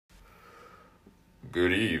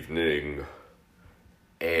Good evening,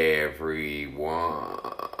 everyone.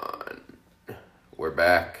 We're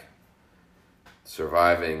back.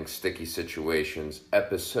 Surviving Sticky Situations,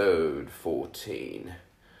 episode 14.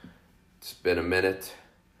 It's been a minute.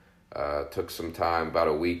 Took some time, about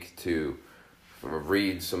a week, to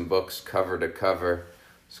read some books cover to cover.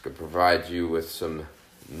 This could provide you with some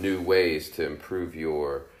new ways to improve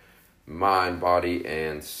your mind, body,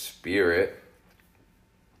 and spirit.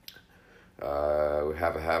 We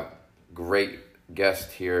have a great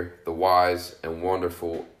guest here, the wise and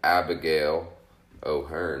wonderful Abigail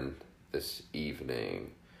O'Hearn this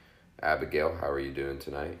evening. Abigail, how are you doing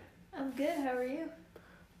tonight? I'm good. How are you?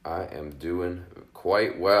 I am doing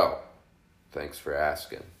quite well. Thanks for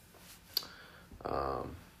asking.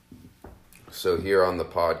 So here on the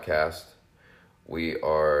podcast, we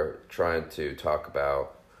are trying to talk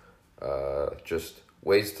about just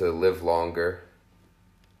ways to live longer,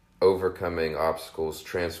 overcoming obstacles,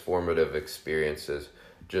 transformative experiences,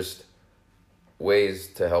 just ways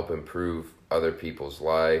to help improve other people's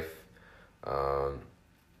life. And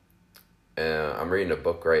I'm reading a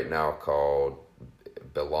book right now called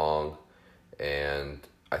Belong, and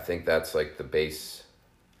I think that's like the base,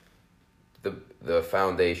 the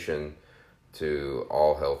foundation to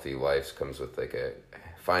all healthy lives comes with like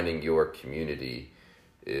finding your community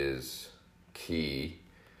is key.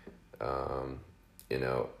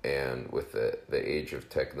 And with the age of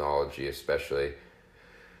technology especially,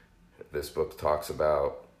 this book talks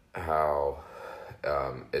about how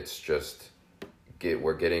it's just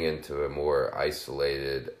we're getting into a more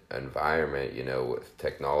isolated environment, with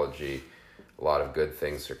technology. A lot of good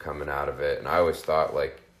things are coming out of it. And I always thought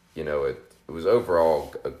it was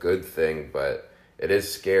overall a good thing, but it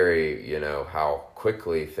is scary, how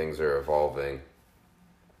quickly things are evolving.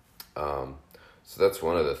 So that's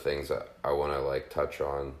one of the things that I want to touch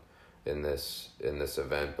on in this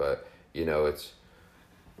event. But it's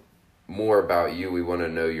more about you. We want to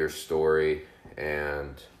know your story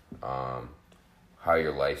and how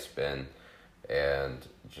your life's been, and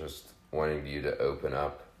just wanting you to open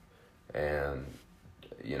up and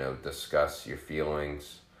discuss your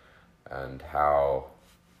feelings and how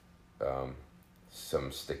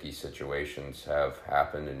some sticky situations have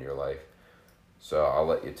happened in your life. So I'll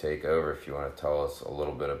let you take over if you want to tell us a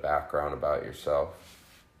little bit of background about yourself.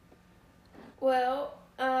 Well,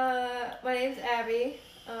 my name's Abby.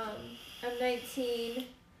 I'm 19.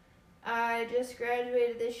 I just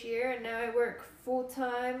graduated this year, and now I work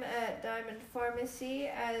full-time at Diamond Pharmacy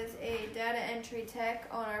as a data entry tech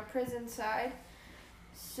on our prison side.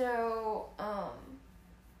 So,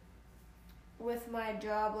 with my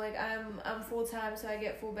job, I'm full-time, so I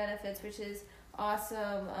get full benefits, which is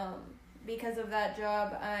awesome. Because of that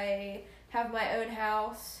job, I have my own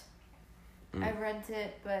house. I rent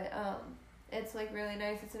it, but it's really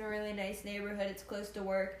nice. It's in a really nice neighborhood. It's close to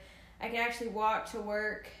work. I can actually walk to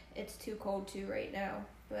work. It's too cold to right now,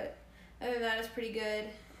 but other than that, it's pretty good.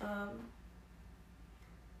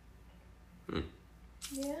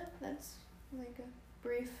 Yeah, that's a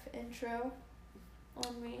brief intro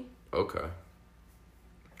on me. Okay.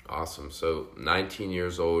 Awesome. So 19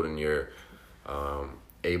 years old, and you're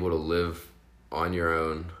able to live on your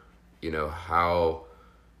own.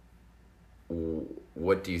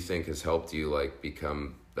 What do you think has helped you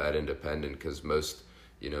become that independent? Because most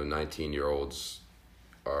 19-year-olds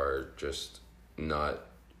are just not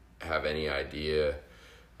have any idea,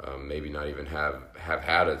 maybe not even have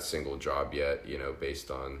had a single job yet,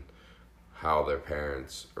 based on how their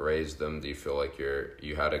parents raised them. Do you feel like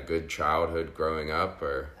you had a good childhood growing up,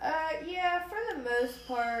 or? Yeah, for the most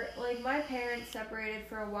part. My parents separated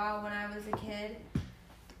for a while when I was a kid,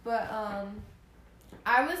 but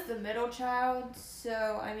I was the middle child,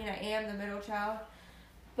 so I am the middle child,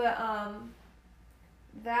 but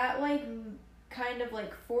that kind of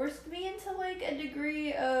forced me into a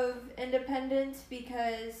degree of independence,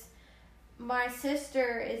 because my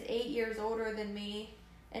sister is 8 years older than me,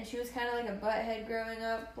 and she was kind of a butthead growing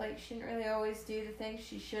up. She didn't really always do the things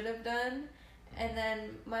she should have done. And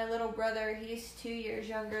then my little brother, he's 2 years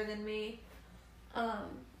younger than me.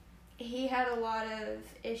 He had a lot of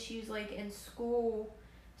issues in school,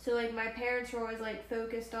 so my parents were always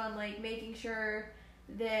focused on making sure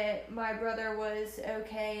that my brother was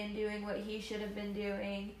okay and doing what he should have been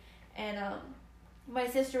doing. And my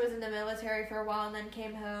sister was in the military for a while and then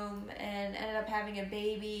came home and ended up having a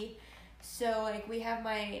baby. So we have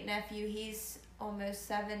my nephew, he's almost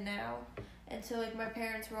 7 now. And so my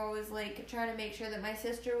parents were always trying to make sure that my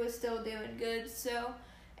sister was still doing good. So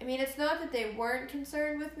it's not that they weren't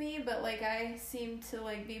concerned with me, but I seemed to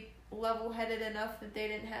be level-headed enough that they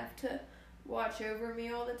didn't have to watch over me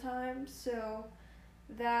all the time. So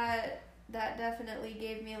that definitely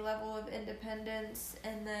gave me a level of independence.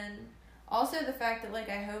 And then also the fact that, like,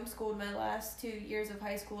 I homeschooled my last 2 years of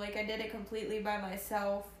high school. Like, I did it completely by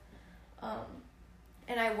myself.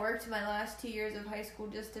 And I worked my last 2 years of high school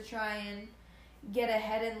just to try and get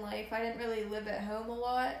ahead in life. I didn't really live at home a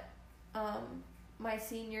lot my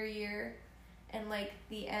senior year and, like,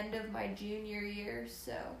 the end of my junior year.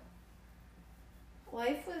 So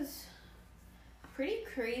life was pretty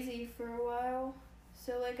crazy for a while.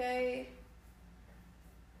 So, like, I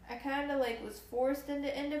kind of, like, was forced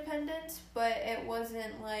into independence, but it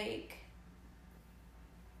wasn't like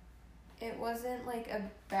a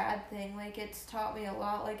bad thing. Like, it's taught me a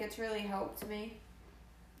lot. Like, it's really helped me.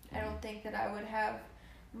 I don't think that I would have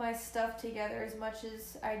my stuff together as much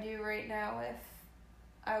as I do right now if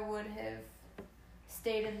I would have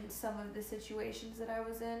stayed in some of the situations that I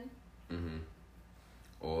was in. Mm-hmm.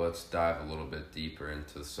 Well, let's dive a little bit deeper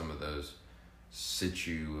into some of those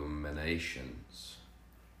situations.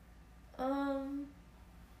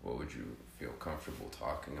 What would you feel comfortable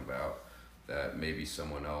talking about that maybe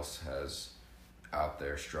someone else has out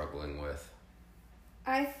there struggling with?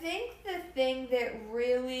 I think the thing that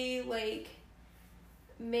really, like,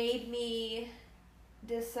 made me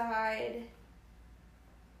decide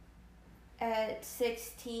at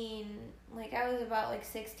 16, like, I was about, like,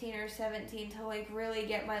 16 or 17 to, like, really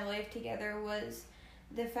get my life together was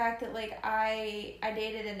the fact that, like, I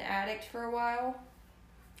dated an addict for a while.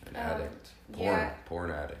 An addict? Porn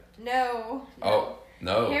addict? No. Oh,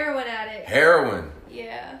 no. Heroin addict. Heroin?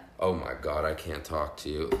 Yeah. Oh my God, I can't talk to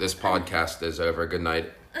you. This podcast is over. Good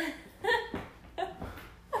night.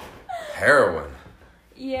 Heroin.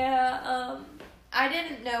 Yeah, I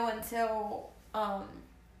didn't know until a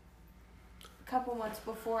couple months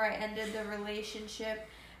before I ended the relationship.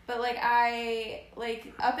 But, like,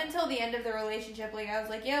 up until the end of the relationship, like, I was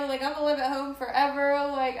like, yo, like, I'm gonna live at home forever.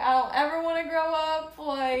 Like, I don't ever want to grow up.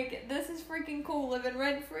 Like, this is freaking cool, living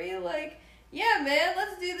rent-free. Like, yeah, man,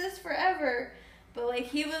 let's do this forever. But, like,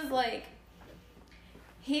 he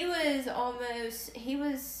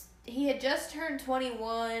had just turned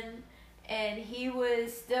 21, and he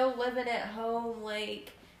was still living at home.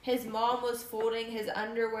 Like, his mom was folding his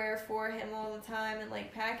underwear for him all the time and,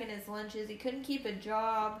 like, packing his lunches. He couldn't keep a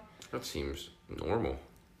job. That seems normal.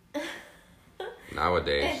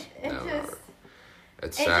 Nowadays.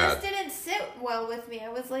 It's sad. It just didn't sit well with me. I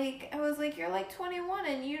was like, you're like 21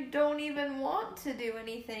 and you don't even want to do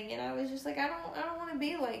anything. And I was just like, I don't want to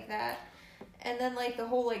be like that. And then, like, the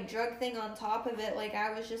whole, like, drug thing on top of it, like,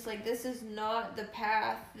 I was just like, this is not the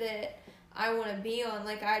path that I want to be on.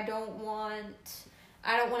 Like, I don't want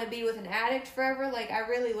to be with an addict forever. Like, I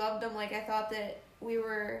really loved him. Like, I thought that we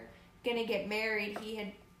were gonna get married. He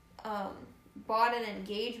had bought an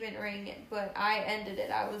engagement ring, but I ended it.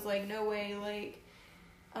 I was like, no way. Like,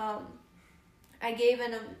 I gave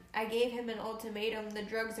him an ultimatum. The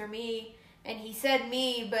drugs are me, and he said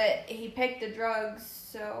me, but he picked the drugs.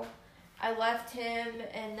 So I left him,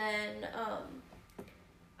 and then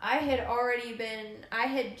I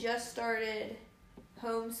had just started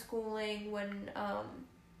homeschooling when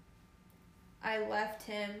I left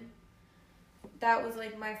him. That was,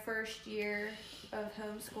 like, my first year of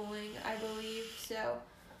homeschooling, I believe. So,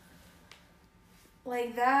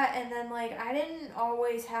 like, that, and then, like, I didn't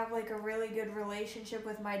always have, like, a really good relationship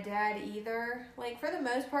with my dad either. Like, for the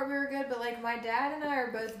most part, we were good, but, like, my dad and I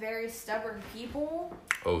are both very stubborn people.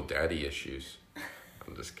 Oh, daddy issues.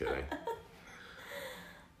 I'm just kidding.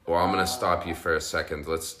 Well, I'm gonna stop you for a second.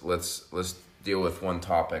 Let's deal with one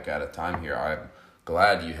topic at a time here. I'm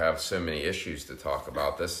glad you have so many issues to talk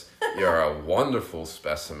about. You're a wonderful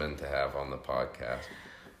specimen to have on the podcast,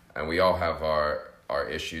 and we all have our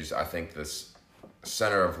issues. I think this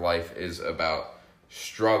center of life is about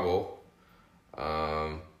struggle.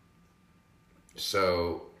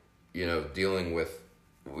 So, you know, dealing with.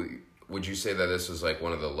 Would you say that this was, like,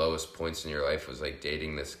 one of the lowest points in your life? Was, like,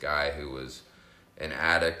 dating this guy who was an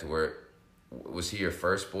addict? Was he your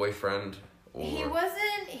first boyfriend? Or? He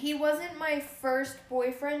wasn't my first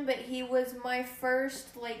boyfriend, but he was my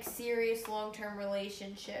first, like, serious long-term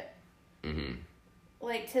relationship. Mm-hmm.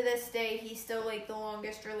 Like, to this day, he's still, like, the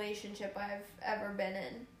longest relationship I've ever been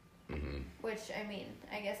in. Mm-hmm. Which, I mean,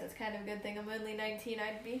 I guess that's kind of a good thing. I'm only 19.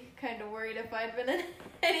 I'd be kind of worried if I'd been in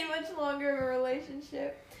any much longer of a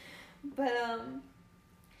relationship. But,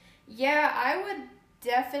 yeah, I would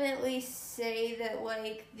definitely say that,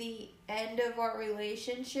 like, the end of our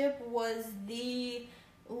relationship was the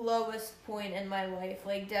lowest point in my life.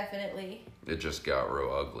 Like, definitely. It just got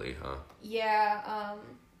real ugly, huh? Yeah,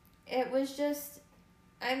 it was just,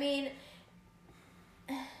 I mean,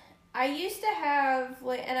 I used to have,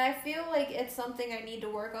 like, and I feel like it's something I need to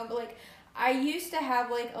work on, but, like, I used to have,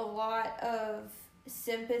 like, a lot of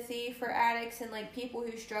sympathy for addicts and, like, people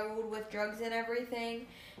who struggled with drugs and everything.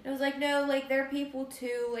 And it was like, no, like, they're people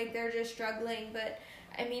too, like, they're just struggling. But,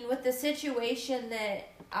 I mean, with the situation that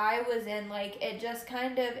I was in, like, it just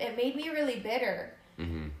kind of, it made me really bitter.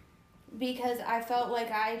 Mm-hmm. Because I felt like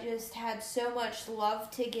I just had so much love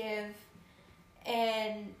to give,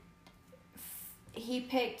 and he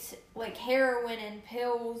picked like heroin and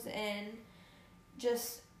pills and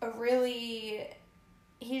just he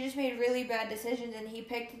just made really bad decisions, and he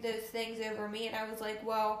picked those things over me. And I was like,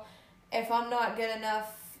 well, if I'm not good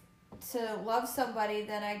enough to love somebody,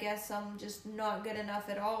 then I guess I'm just not good enough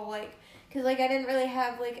at all. Like, because like I didn't really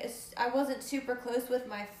have I wasn't super close with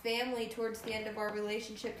my family towards the end of our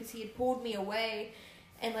relationship, because he had pulled me away.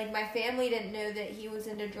 And, like, my family didn't know that he was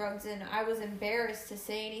into drugs, and I was embarrassed to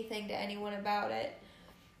say anything to anyone about it.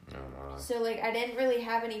 Oh, my. So, like, I didn't really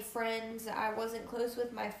have any friends. I wasn't close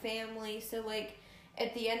with my family. So, like,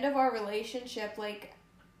 at the end of our relationship, like,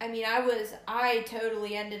 I mean, I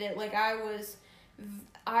totally ended it. Like, I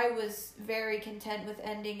was very content with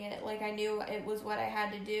ending it. Like, I knew it was what I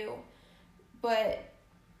had to do. But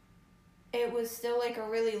it was still, like, a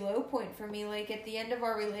really low point for me. Like, at the end of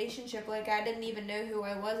our relationship, like, I didn't even know who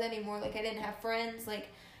I was anymore. Like, I didn't have friends. Like,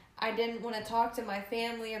 I didn't want to talk to my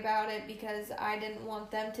family about it, because I didn't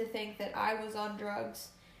want them to think that I was on drugs.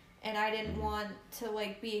 And I didn't want to,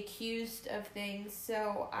 like, be accused of things.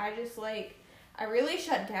 So I just, like, I really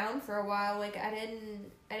shut down for a while. Like, I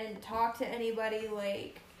didn't talk to anybody.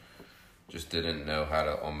 Like, Just didn't know how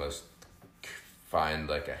to almost find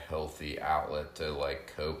like a healthy outlet to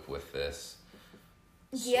like cope with this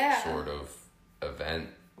sort of event,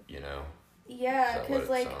 you know? Yeah, because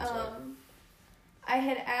like I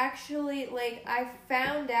had actually, like, I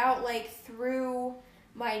found out, like, through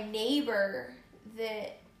my neighbor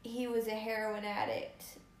that he was a heroin addict.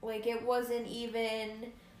 Like, it wasn't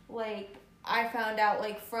even, like, I found out,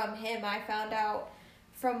 like, from him. I found out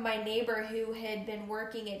from my neighbor who had been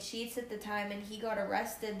working at Sheetz at the time, and he got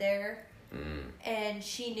arrested there. And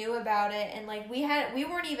she knew about it, and, like, we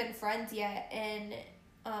weren't even friends yet, and,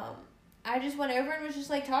 I just went over and was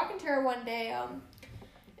just, like, talking to her one day.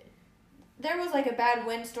 There was, like, a bad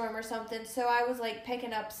windstorm or something, so I was, like,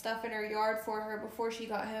 picking up stuff in her yard for her before she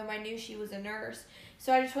got home. I knew she was a nurse,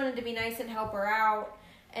 so I just wanted to be nice and help her out,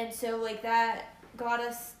 and so, like, that got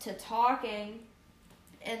us to talking,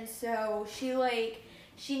 and so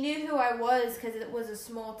she knew who I was, because it was a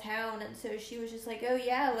small town, and so she was just like, oh,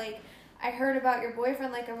 yeah, like, I heard about your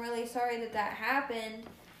boyfriend, like, I'm really sorry that happened,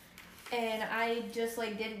 and I just,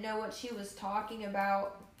 like, didn't know what she was talking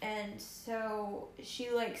about. And so she,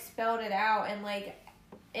 like, spelled it out, and, like,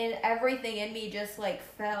 everything in me just, like,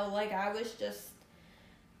 fell. Like, I was just,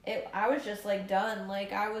 like, done.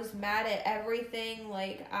 Like, I was mad at everything.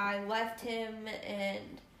 Like, I left him, and,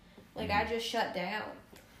 like, I just shut down.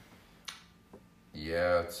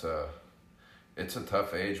 Yeah, it's a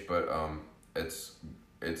tough age, but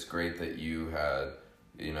it's great that you had,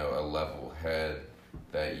 you know, a level head,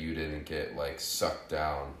 that you didn't get, like, sucked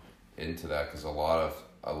down into that, because a lot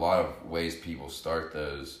of ways people start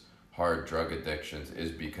those hard drug addictions is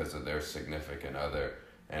because of their significant other,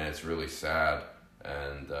 and it's really sad.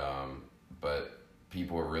 And but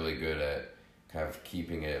people are really good at kind of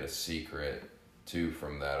keeping it a secret too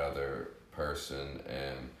from that other person.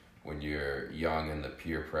 And when you're young, and the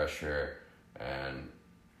peer pressure and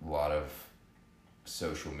a lot of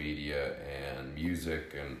social media and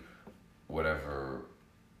music and whatever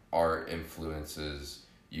art influences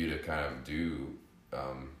you to kind of do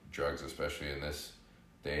drugs, especially in this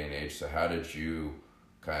day and age. So how did you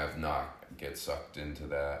kind of not get sucked into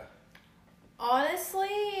that?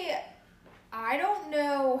 Honestly, I don't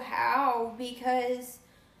know how, because,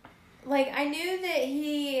 like, I knew that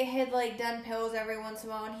he had, like, done pills every once in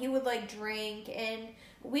a while, and he would, like, drink, and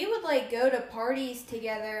we would, like, go to parties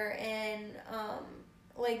together, and,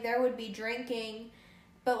 like, there would be drinking,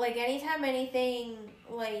 but, like, anytime anything,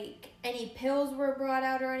 like, any pills were brought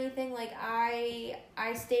out or anything, like, I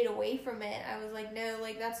stayed away from it. I was like, no,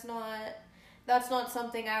 like, that's not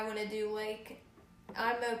something I want to do. Like,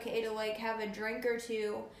 I'm okay to, like, have a drink or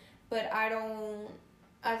two, but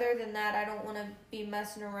other than that, I don't want to be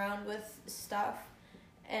messing around with stuff.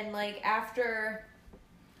 And, like, after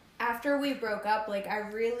we broke up, like, I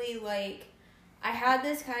really, like, I had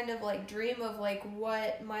this kind of, like, dream of, like,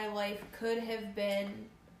 what my life could have been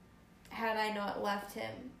had I not left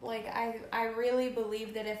him. Like, I really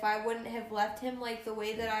believe that if I wouldn't have left him, like, the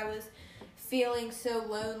way that I was feeling so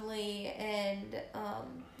lonely and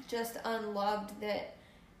just unloved, that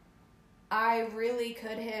I really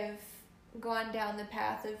could have gone down the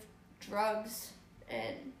path of drugs,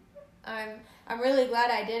 and I'm really glad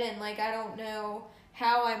I didn't. Like, I don't know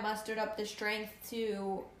how I mustered up the strength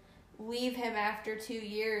to leave him after 2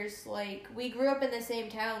 years. Like, we grew up in the same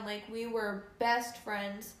town. Like, we were best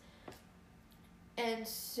friends. And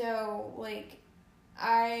so, like,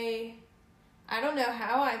 I don't know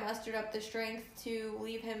how I mustered up the strength to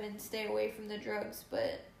leave him and stay away from the drugs,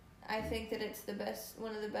 but I think that it's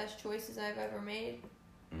one of the best choices I've ever made.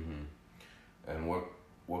 Mm-hmm. And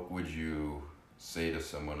what would you say to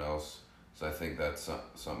someone else? Because I think that's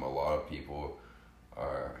something a lot of people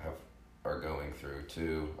are going through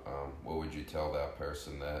too. What would you tell that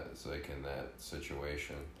person that is like in that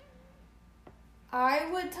situation? I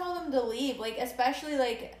would tell them to leave, like, especially,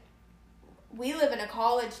 like, we live in a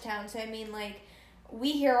college town, so I mean, like,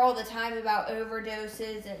 we hear all the time about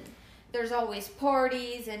overdoses, and there's always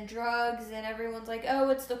parties and drugs, and everyone's like, oh,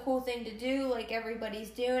 it's the cool thing to do, like, everybody's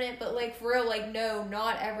doing it, but, like, for real, like, no,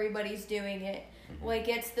 not everybody's doing it. Mm-hmm. Like,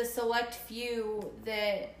 it's the select few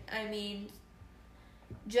that, I mean,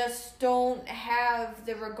 just don't have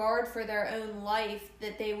the regard for their own life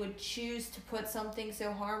that they would choose to put something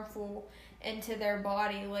so harmful into their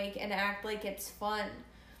body, like, and act like it's fun.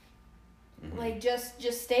 Mm-hmm. Like, just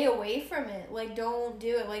stay away from it. Like, don't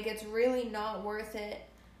do it. Like, it's really not worth it.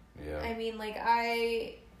 Yeah. I mean, like,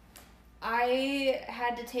 I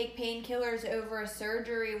had to take painkillers over a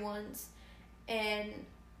surgery once, and,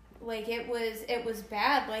 like, it was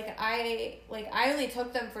bad. Like, I only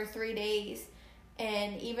took them for 3 days,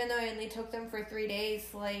 and even though I only took them for 3 days,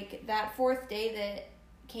 like, that 4th day that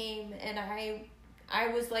came, and I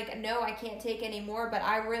was like, no, I can't take any more, but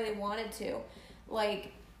I really wanted to.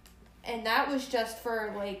 Like, and that was just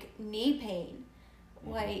for, like, knee pain.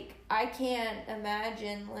 Like, I can't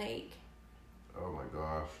imagine, like... Oh, my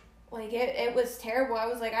gosh. Like, it was terrible. I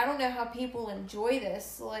was like, I don't know how people enjoy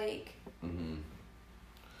this. Like,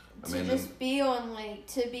 to be on, like,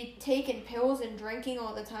 to be taking pills and drinking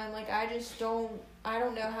all the time. Like, I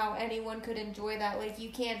don't know how anyone could enjoy that. Like, you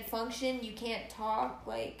can't function, you can't talk.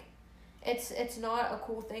 Like, it's not a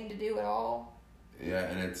cool thing to do at all. Yeah,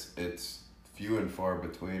 and it's few and far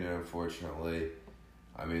between, and unfortunately,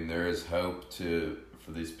 I mean, there is hope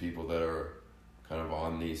for these people that are kind of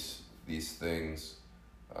on these things,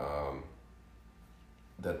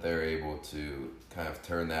 that they're able to kind of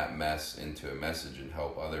turn that mess into a message and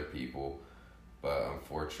help other people. But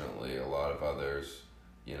unfortunately, a lot of others,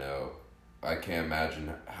 you know, I can't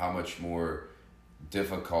imagine how much more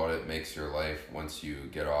difficult it makes your life once you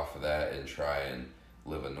get off of that and try and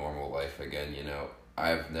live a normal life again. You know,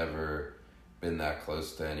 I've never been that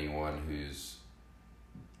close to anyone who's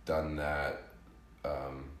done that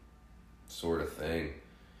sort of thing,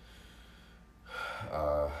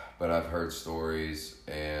 but I've heard stories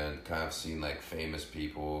and kind of seen, like, famous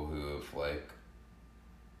people who have, like,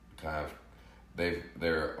 kind of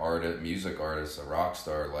they're music artists. A rock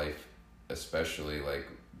star life especially, like,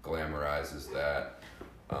 glamorizes that,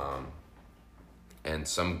 and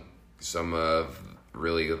some of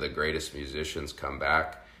really the greatest musicians come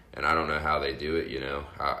back, and I don't know how they do it. You know,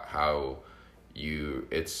 how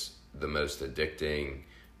it's the most addicting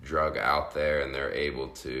drug out there, and they're able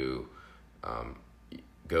to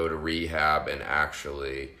go to rehab and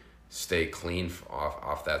actually stay clean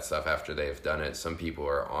off that stuff after they've done it. Some people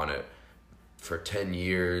are on it for 10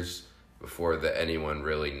 years before anyone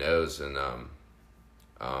really knows, and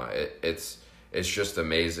it's just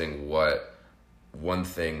amazing what one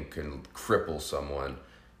thing can cripple someone,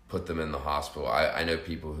 put them in the hospital. I know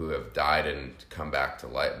people who have died and come back to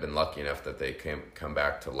life, been lucky enough that they can come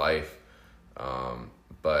back to life,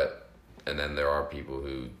 and then there are people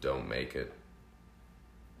who don't make it.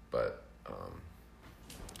 But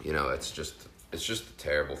you know, it's just a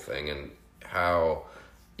terrible thing, and how,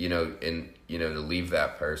 you know, to leave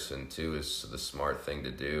that person too is the smart thing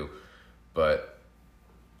to do, but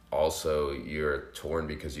also you're torn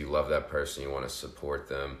because you love that person, you want to support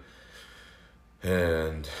them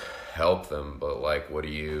and help them, but, like, what do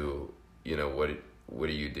you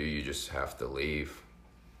do? You just have to leave.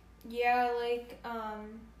 Yeah, like,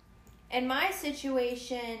 in my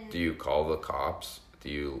situation... Do you call the cops?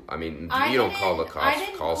 You don't call the cops. I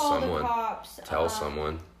didn't call someone. The cops. Tell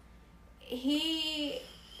someone.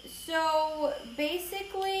 So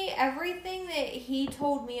basically everything that he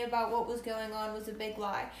told me about what was going on was a big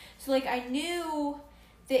lie. So, like, I knew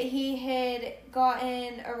that he had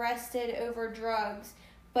gotten arrested over drugs,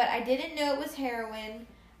 but I didn't know it was heroin.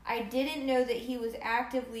 I didn't know that he was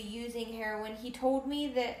actively using heroin. He told me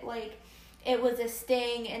that, like, it was a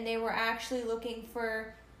sting, and they were actually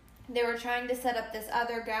they were trying to set up this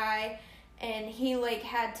other guy, and he like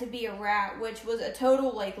had to be a rat, which was a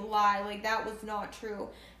total like lie. Like that was not true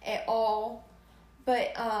at all.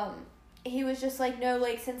 But he was just like, no,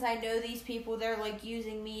 like since I know these people, they're like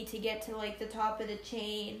using me to get to like the top of the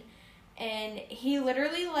chain. And he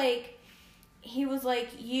literally like, he was like,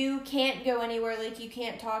 you can't go anywhere, like you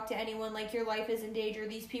can't talk to anyone, like your life is in danger,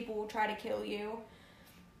 these people will try to kill you.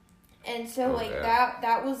 And so like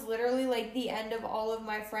that was literally like the end of all of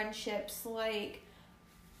my friendships. Like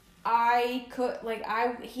he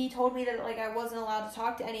told me that like I wasn't allowed to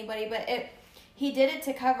talk to anybody, but he did it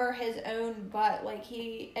to cover his own butt. Like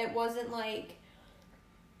it wasn't like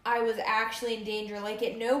I was actually in danger. Like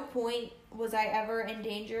at no point was I ever in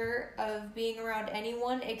danger of being around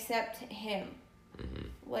anyone except him. Mm-hmm.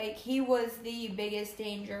 Like he was the biggest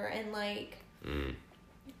danger, and like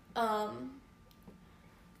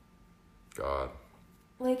God.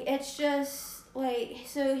 Like it's just like,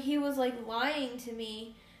 so he was like lying to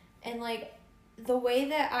me, and like the way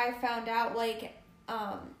that I found out, like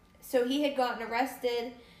so he had gotten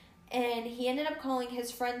arrested, and he ended up calling his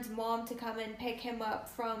friend's mom to come and pick him up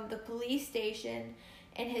from the police station.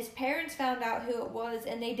 And his parents found out who it was,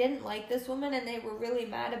 and they didn't like this woman, and they were really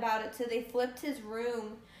mad about it. So they flipped his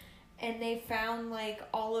room, and they found like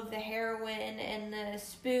all of the heroin and the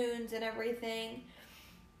spoons and everything.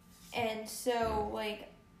 And so like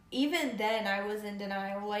even then I was in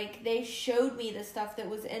denial. Like they showed me the stuff that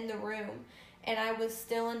was in the room, and I was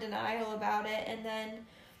still in denial about it. And then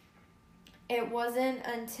it wasn't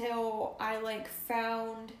until I like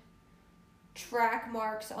found track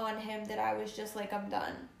marks on him that I was just like, I'm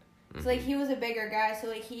done. Mm-hmm. So like he was a bigger guy, so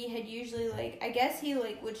like he had usually like, I guess he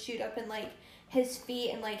like would shoot up in like his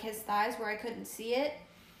feet and like his thighs where I couldn't see it.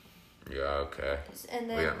 Yeah, okay. And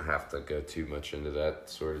then we don't have to go too much into that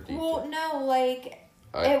sort of detail. Well, no, like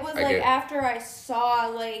it was like after I saw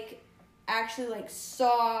like actually like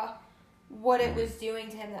saw what it was doing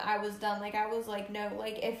to him that I was done. Like I was like, no,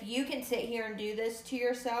 like if you can sit here and do this to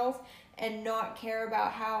yourself and not care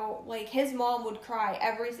about how, like his mom would cry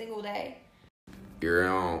every single day.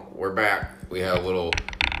 We're back. We had a little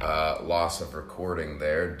loss of recording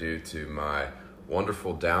there due to my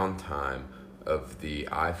wonderful downtime of the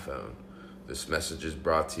iPhone. This message is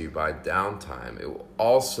brought to you by Downtime. It will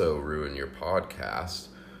also ruin your podcast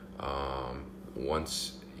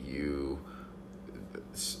once you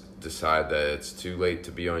decide that it's too late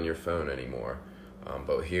to be on your phone anymore.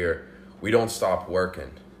 But here, we don't stop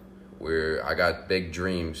working. I got big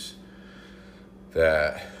dreams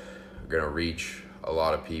that are going to reach a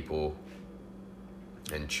lot of people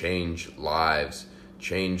and change lives,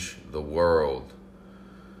 change the world.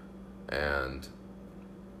 And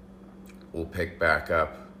we'll pick back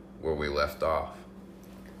up where we left off.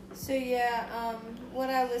 So yeah, what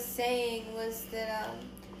I was saying was that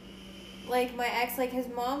like my ex, like his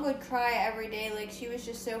mom would cry every day. Like she was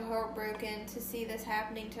just so heartbroken to see this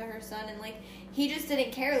happening to her son, and like he just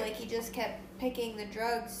didn't care. Like he just kept picking the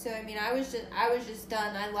drugs. So I mean, I was just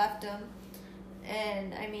done. I left him,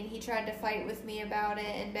 and I mean, he tried to fight with me about it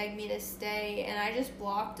and begged me to stay, and I just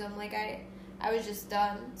blocked him. Like I was just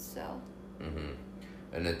done. So. Mhm.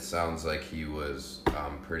 And it sounds like he was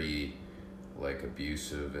pretty like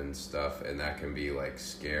abusive and stuff, and that can be like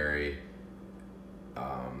scary.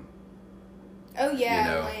 Oh yeah,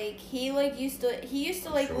 you know, like he used to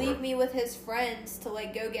like sure. leave me with his friends to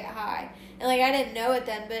like go get high, and like I didn't know it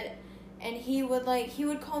then, and he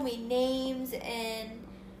would call me names, and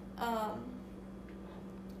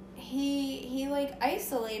he like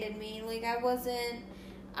isolated me. Like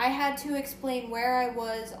I had to explain where I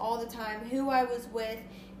was all the time, who I was with.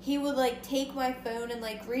 He would like take my phone and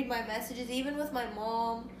like read my messages, even with my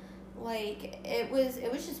mom. Like it was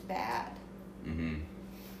just bad. Mhm.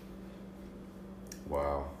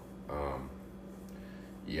 Wow.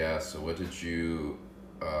 Yeah, so what did you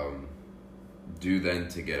do then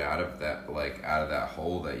to get out of that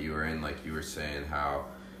hole that you were in? Like you were saying how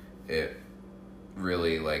it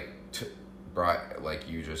really like brought, like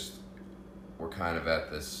you just were kind of at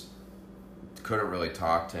this, couldn't really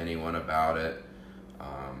talk to anyone about it,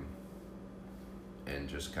 and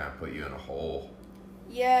just kind of put you in a hole.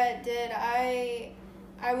 Yeah, it did.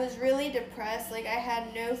 I was really depressed. Like I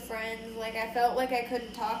had no friends. Like I felt like I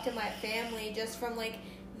couldn't talk to my family just from like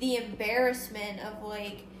the embarrassment of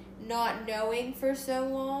like not knowing for so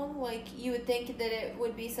long. Like you would think that it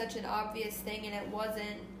would be such an obvious thing, and it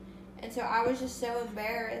wasn't. And so I was just so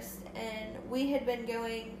embarrassed. And we had been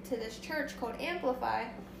going to this church called Amplify,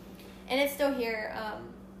 and it's still here.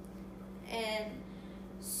 And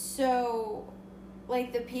so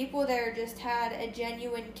like the people there just had a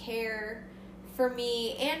genuine care for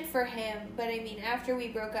me and for him. But I mean, after we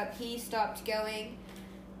broke up, he stopped going.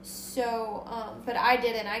 So, but I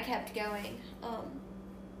didn't. I kept going.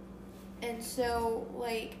 And so,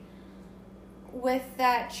 like, with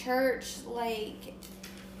that church, like,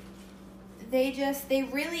 they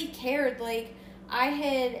really cared. Like,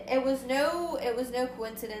 it was no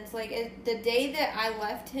coincidence. Like, the day that I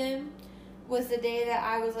left him was the day that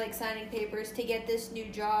I was, like, signing papers to get this new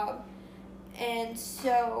job. And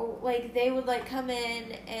so, like, they would, like, come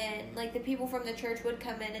in, and, like, the people from the church would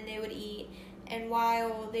come in and they would eat. And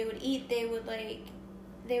while they would eat, they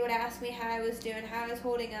would ask me how I was doing, how I was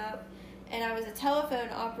holding up. And I was a telephone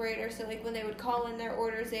operator, so, like, when they would call in their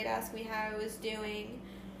orders, they'd ask me how I was doing.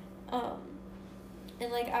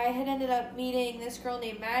 And, like, I had ended up meeting this girl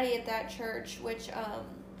named Maddie at that church, which,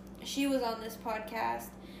 she was on this podcast.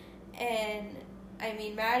 And, I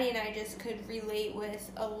mean, Maddie and I just could relate with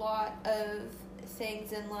a lot of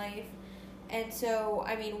things in life. And so,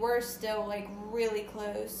 I mean, we're still, like, really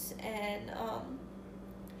close. And,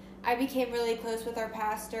 I became really close with our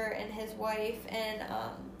pastor and his wife. And,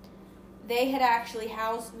 they had actually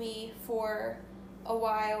housed me for a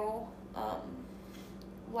while,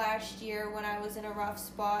 last year when I was in a rough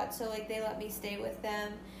spot. So, like, they let me stay with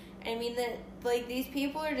them. I mean, that, like, these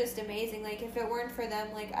people are just amazing. Like, if it weren't for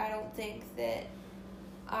them, like, I don't think that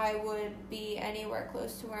I would be anywhere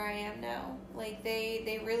close to where I am now. Like,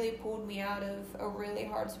 they really pulled me out of a really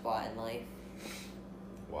hard spot in life.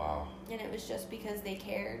 Wow. And it was just because they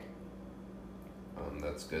cared.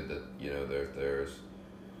 That's good that, you know, there's,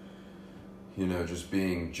 you know, just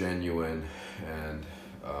being genuine and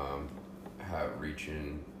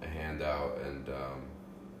reaching a hand out and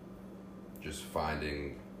just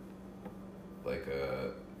finding, like,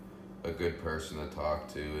 a good person to talk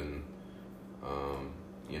to. And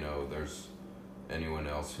you know, there's anyone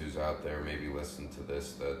else who's out there maybe listen to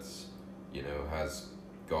this that's, you know, has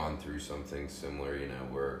gone through something similar. You know,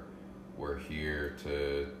 we're here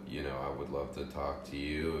to, you know, I would love to talk to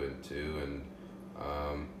you and too, and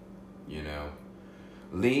you know,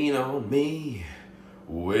 lean on me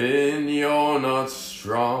when you're not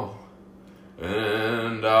strong,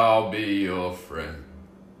 and I'll be your friend.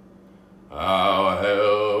 I'll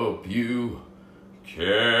help you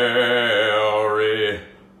carry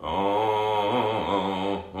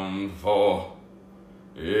on, for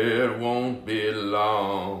it won't be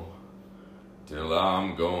long till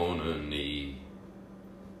I'm gonna need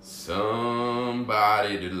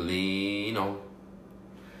somebody to lean on.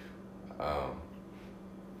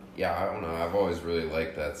 Yeah, I don't know. I've always really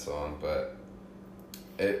liked that song, but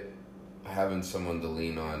having someone to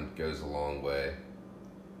lean on goes a long way,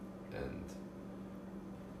 and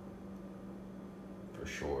for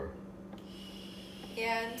sure.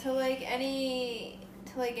 Yeah, and to anybody,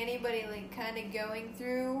 like, kind of going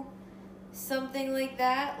through something like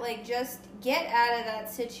that, like, just get out of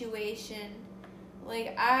that situation.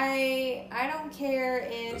 Like, I don't care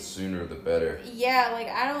if... The sooner the better. Yeah, like,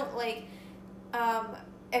 I don't, like,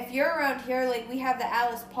 if you're around here, like, we have the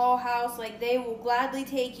Alice Paul House, like, they will gladly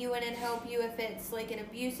take you in and help you if it's, like, an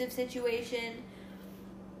abusive situation.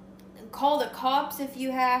 Call the cops if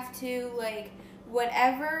you have to, like,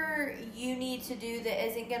 whatever you need to do that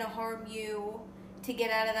isn't going to harm you to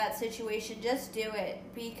get out of that situation, just do it.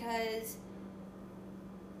 Because,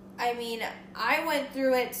 I mean, I went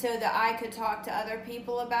through it so that I could talk to other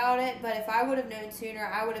people about it, but if I would have known sooner,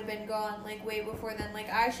 I would have been gone, like, way before then. Like,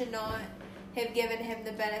 I should not have given him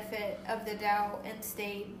the benefit of the doubt and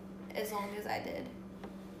stayed as long as I did.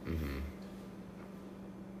 Mm-hmm.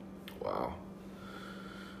 Wow.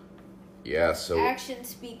 Yeah, so... Actions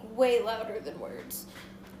speak way louder than words.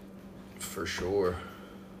 For sure.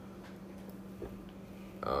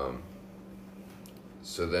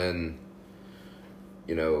 So then,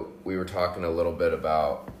 you know, we were talking a little bit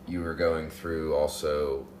about you were going through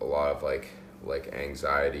also a lot of like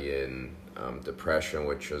anxiety and depression,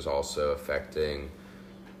 which is also affecting,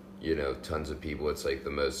 you know, tons of people. It's like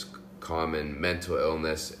the most common mental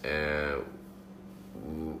illness, and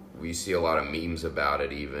we see a lot of memes about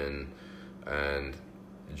it even, and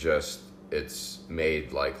just it's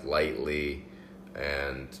made like lightly.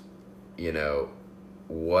 And, you know,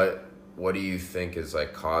 what do you think is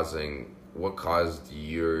like what caused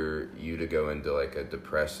you to go into like a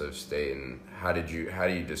depressive state, and how do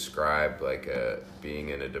you describe like being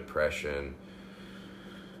in a depression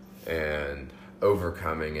and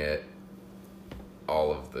overcoming it,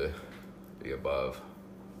 all of the above?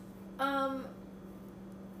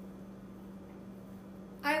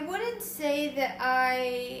 I wouldn't say that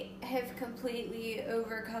I have completely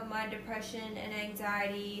overcome my depression and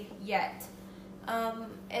anxiety yet.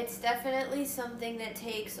 It's definitely something that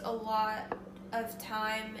takes a lot of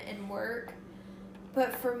time and work.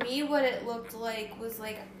 But for me, what it looked like was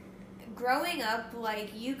like growing up,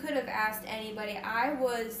 like you could have asked anybody. I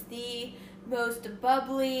was the most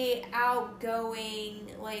bubbly,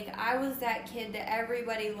 outgoing, like I was that kid that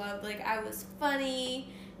everybody loved. Like I was funny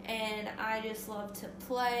and I just loved to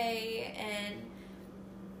play and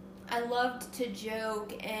I loved to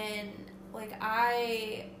joke and like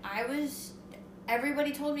I was,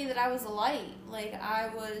 everybody told me that I was a light. Like I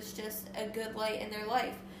was just a good light in their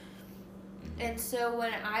life. And so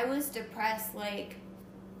when I was depressed, like,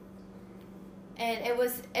 and it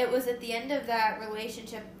was at the end of that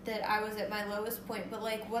relationship that I was at my lowest point, but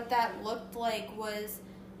like what that looked like was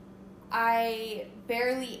I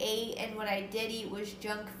barely ate, and what I did eat was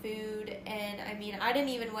junk food, and I mean, I didn't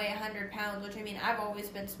even weigh 100 pounds, which I mean, I've always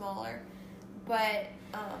been smaller, but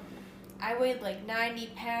I weighed like 90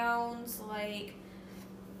 pounds, like,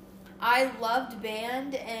 I loved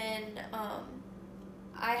band, and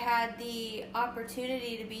I had the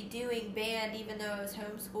opportunity to be doing band even though I was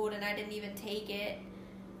homeschooled and I didn't even take it.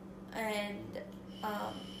 And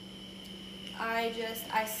I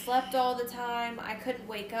slept all the time. I couldn't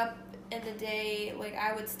wake up in the day. Like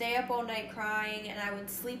I would stay up all night crying and I would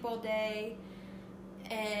sleep all day.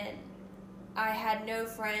 And I had no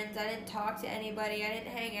friends. I didn't talk to anybody. I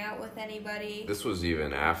didn't hang out with anybody. This was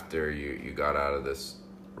even after you got out of this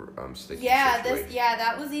sticky situation.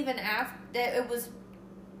 That was even after. It was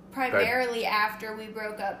primarily after we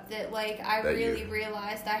broke up that like I really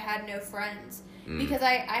realized I had no friends because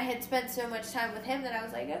I had spent so much time with him that I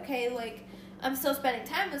was like, okay, like I'm still spending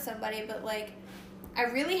time with somebody, but like I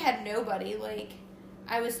really had nobody. Like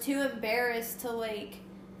I was too embarrassed to like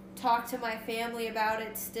talk to my family about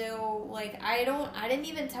it still. Like I didn't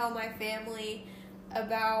even tell my family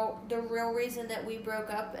about the real reason that we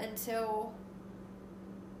broke up until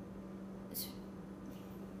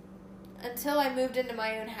I moved into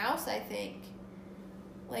my own house, I think.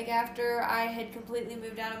 Like, after I had completely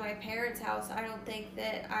moved out of my parents' house, I don't think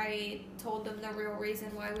that I told them the real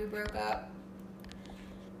reason why we broke up.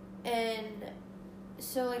 And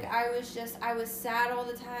so, like, I was sad all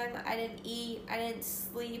the time. I didn't eat. I didn't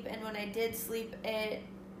sleep. And when I did sleep,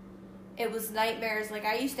 it was nightmares. Like,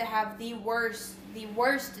 I used to have the worst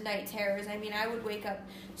night terrors. I mean, I would wake up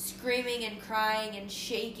screaming and crying and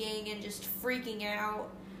shaking and just freaking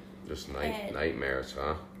out. Just nightmares,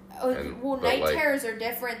 huh? Night terrors are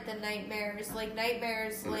different than nightmares. Like,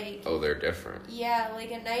 nightmares, like... Oh, they're different. Yeah,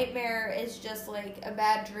 like, a nightmare is just, like, a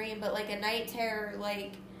bad dream. But, like, a night terror,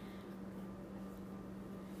 like...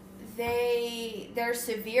 They're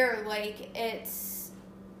severe. Like, it's...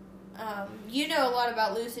 you know a lot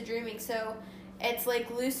about lucid dreaming, so... It's,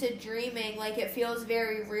 like, lucid dreaming. Like, it feels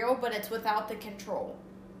very real, but it's without the control.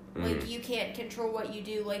 Like, you can't control what you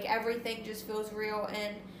do. Like, everything just feels real,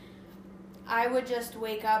 and... I would just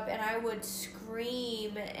wake up and I would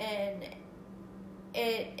scream and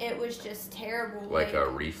it was just terrible. Like a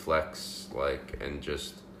reflex, like, and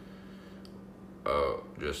just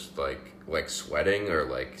like sweating or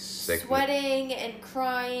like sick. Sweating and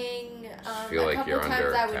crying. Feel like you're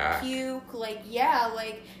under attack. A couple times I would puke. Like, yeah,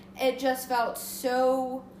 like it just felt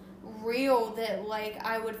so real that like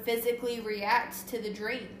I would physically react to the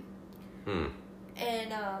dream.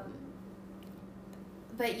 And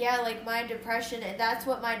but yeah, like my depression, that's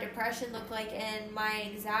what my depression looked like, and my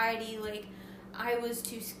anxiety, like I was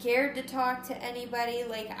too scared to talk to anybody.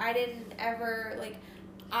 Like I didn't ever, like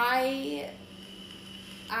I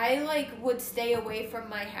like would stay away from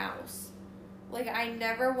my house. Like I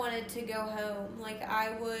never wanted to go home. Like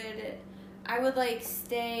I would like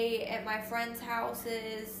stay at my friends'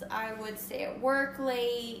 houses. I would stay at work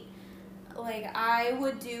late. Like I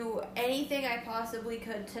would do anything I possibly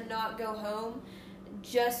could to not go home.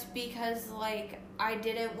 Just because, like, I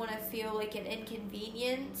didn't want to feel, like, an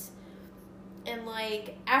inconvenience. And,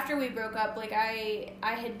 like, after we broke up, like, I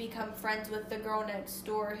had become friends with the girl next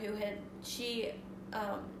door who had,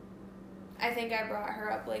 I think I brought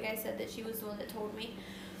her up. Like, I said that she was the one that told me.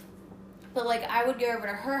 But, like, I would go over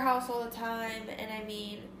to her house all the time. And, I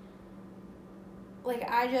mean, like,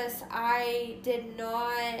 I didn't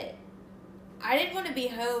want to be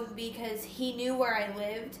home because he knew where I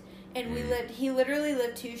lived. And he literally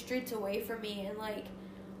lived 2 streets away from me. And, like,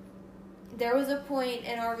 there was a point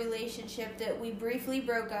in our relationship that we briefly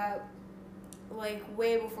broke up, like,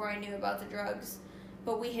 way before I knew about the drugs.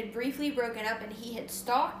 But we had briefly broken up, and he had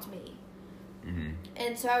stalked me.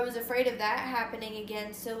 And so I was afraid of that happening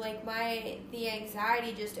again. So, like, the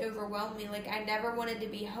anxiety just overwhelmed me. Like, I never wanted to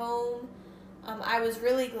be home. I was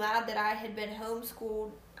really glad that I had been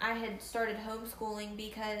homeschooled. I had started homeschooling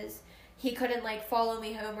because... he couldn't, like, follow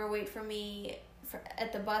me home or wait for me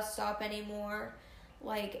at the bus stop anymore.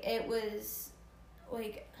 Like, it was,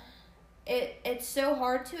 like, it's so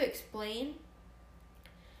hard to explain,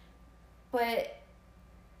 but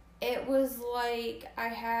it was like I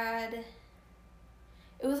had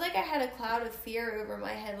a cloud of fear over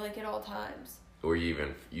my head, like, at all times. Or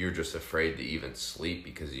you're just afraid to even sleep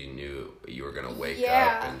because you knew you were gonna wake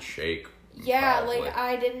Yeah. up and shake. Yeah, probably. like,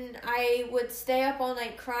 I would stay up all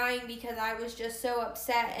night crying because I was just so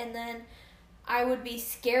upset, and then I would be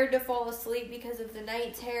scared to fall asleep because of the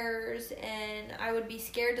night terrors, and I would be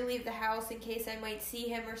scared to leave the house in case I might see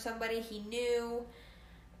him or somebody he knew,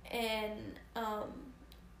 and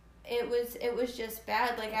it was just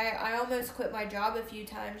bad. Like, I almost quit my job a few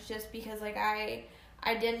times just because, like, I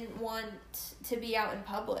didn't want to be out in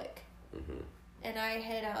public. Mm-hmm. And I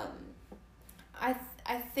had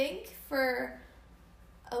I think for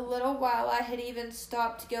a little while I had even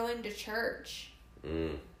stopped going to church.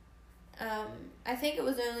 I think it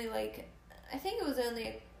was only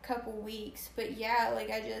a couple weeks, but yeah, like,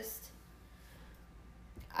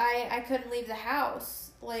 I couldn't leave the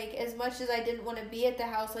house. Like, as much as I didn't want to be at the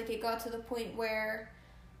house, like, it got to the point where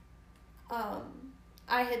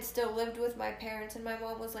I had still lived with my parents, and my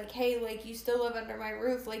mom was like, hey, like, you still live under my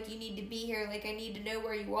roof, like, you need to be here, like, I need to know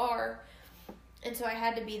where you are. And so I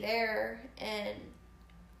had to be there, and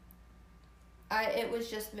it was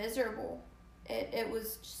just miserable. It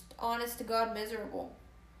was just, honest to God, miserable.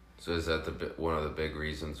 So is that one of the big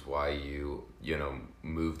reasons why you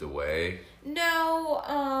moved away? No,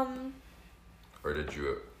 Or did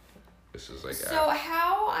you? This is like. So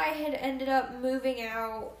how I had ended up moving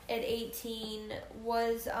out at 18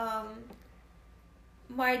 was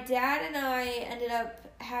my dad and I ended up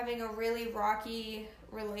having a really rocky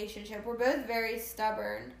relationship. We're both very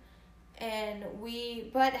stubborn, and we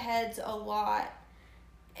butt heads a lot,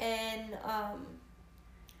 and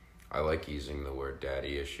I like using the word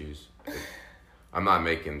daddy issues. I'm not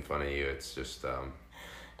making fun of you. It's just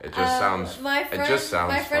it just sounds. My friend, it just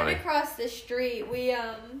sounds my friend funny. across the street,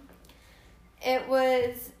 it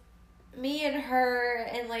was me and her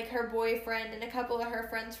and, like, her boyfriend and a couple of her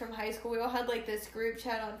friends from high school. We all had, like, this group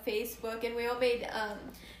chat on Facebook, and we all made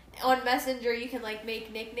on Messenger you can, like,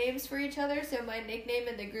 make nicknames for each other. So my nickname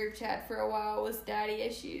in the group chat for a while was Daddy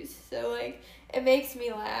Issues. So, like, it makes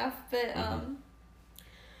me laugh, but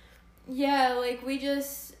yeah, like, we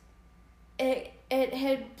just it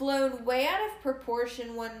had blown way out of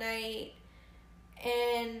proportion one night,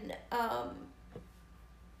 and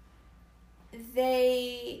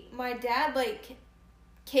my dad, like,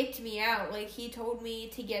 kicked me out. Like, he told me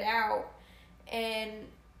to get out, and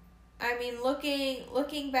I mean,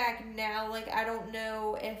 looking back now, like, I don't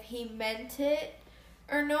know if he meant it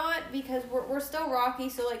or not, because we're still rocky,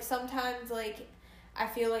 so, like, sometimes, like, I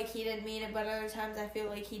feel like he didn't mean it, but other times I feel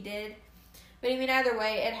like he did. But I mean, either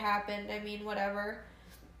way, it happened. I mean, whatever.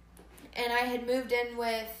 And I had moved in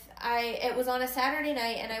it was on a Saturday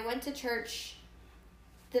night, and I went to church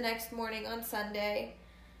the next morning on Sunday,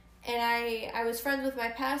 and I was friends with my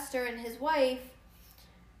pastor and his wife,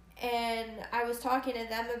 and I was talking to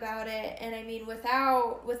them about it, and I mean,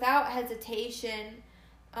 without hesitation,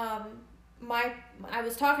 I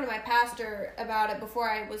was talking to my pastor about it before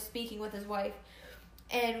I was speaking with his wife,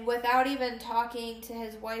 and without even talking to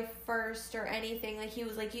his wife first or anything, like, he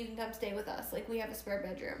was like, you can come stay with us, like, we have a spare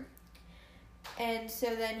bedroom. And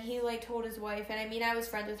so then he, like, told his wife, and I mean, I was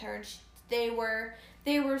friends with her, and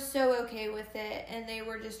they were so okay with it, and they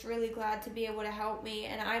were just really glad to be able to help me.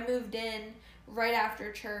 And I moved in right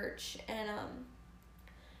after church, and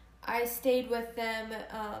I stayed with them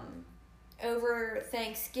over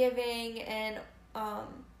Thanksgiving and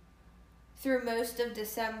through most of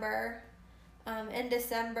December. In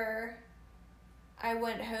December, I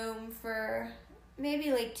went home for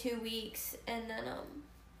maybe, like, 2 weeks, and then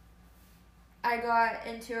I got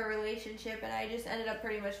into a relationship, and I just ended up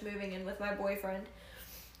pretty much moving in with my boyfriend.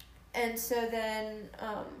 And so then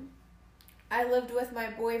I lived with my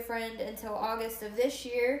boyfriend until August of this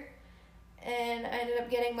year, and I ended up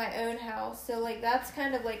getting my own house. So, like, that's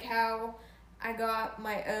kind of, like, how I got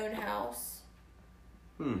my own house.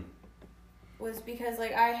 Was because,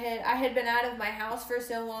 like, I had been out of my house for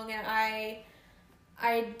so long, and I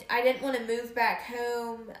didn't want to move back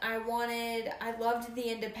home. I loved the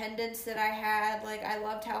independence that I had. Like, I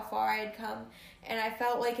loved how far I had come, and I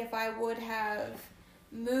felt like if I would have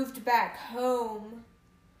moved back home,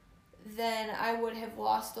 then I would have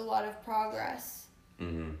lost a lot of progress.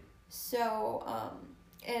 Mm-hmm. So,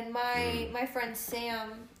 and my friend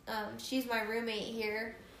Sam, she's my roommate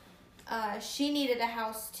here. She needed a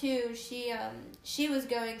house too. She was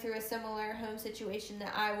going through a similar home situation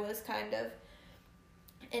that I was, kind of.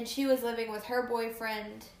 And she was living with her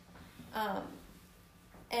boyfriend,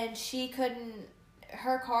 and she couldn't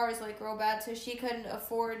her car is like real bad, so she couldn't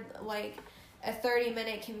afford like a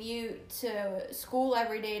 30-minute commute to school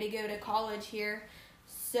every day to go to college here.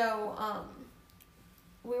 So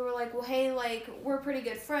we were like, well, hey, like, we're pretty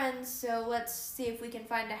good friends, so let's see if we can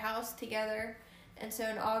find a house together. And so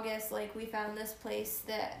in August, like, we found this place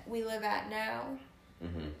that we live at now.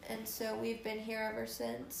 Mm-hmm. And so we've been here ever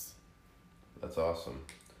since. That's awesome.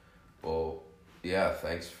 Well, yeah,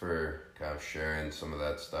 thanks for kind of sharing some of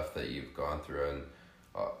that stuff that you've gone through. And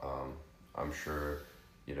I'm sure,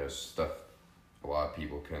 you know, stuff a lot of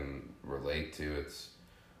people can relate to. It's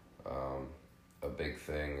a big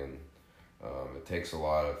thing, and it takes a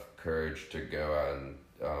lot of courage to go out and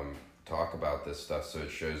talk about this stuff, so it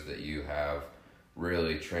shows that you have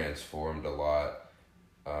really transformed a lot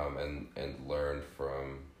and learned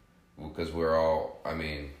from, because we're all, I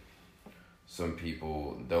mean, some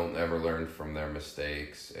people don't ever learn from their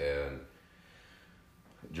mistakes, and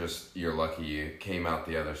just you're lucky you came out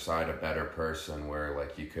the other side a better person, where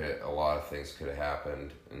like a lot of things could have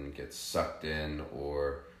happened and get sucked in,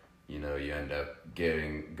 or you know, you end up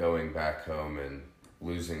going back home and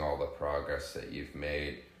losing all the progress that you've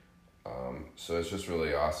made. So it's just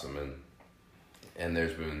really awesome, and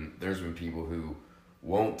there's been people who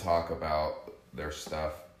won't talk about their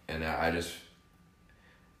stuff, and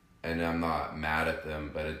I'm not mad at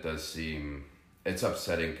them, but it does seem, it's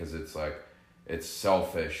upsetting, because it's like, it's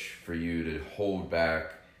selfish for you to hold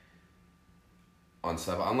back on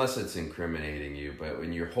stuff, unless it's incriminating you. But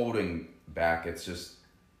when you're holding back, it's just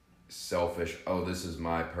selfish. Oh, this is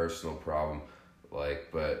my personal problem.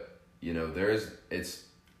 Like, but you know,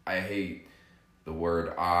 I hate the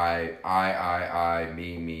word I,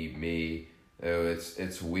 me. Oh,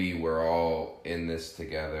 it's we. We're all in this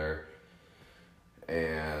together,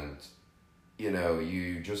 and you know,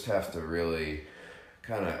 you just have to really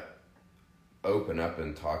kind of open up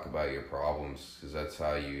and talk about your problems, because that's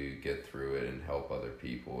how you get through it and help other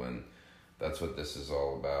people, and that's what this is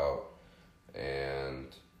all about. And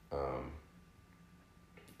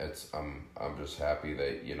I'm just happy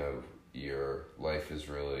that, you know, your life is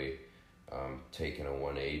really taken a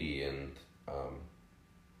 180, and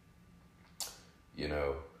you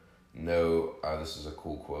know, this is a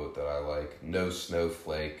cool quote that I like: no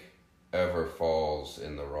snowflake ever falls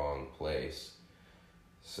in the wrong place.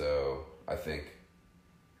 So I think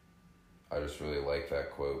I just really like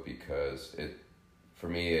that quote, because for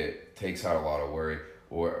me, it takes out a lot of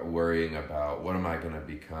worrying about what am I going to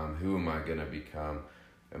become, who am I going to become,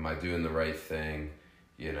 am I doing the right thing,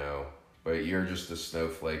 you know. But you're just a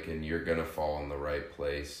snowflake, and you're going to fall in the right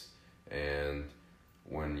place. And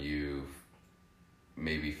when you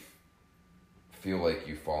maybe feel like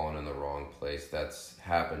you've fallen in the wrong place, that's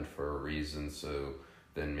happened for a reason. So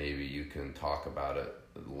then maybe you can talk about it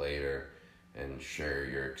later and share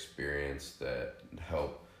your experience that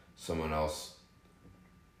help someone else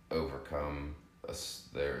overcome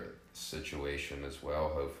their situation as well,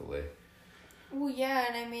 hopefully. Well, yeah,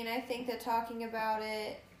 and I mean, I think that talking about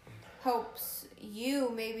it helps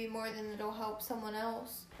you maybe more than it'll help someone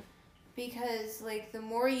else. Because, like, the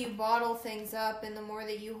more you bottle things up and the more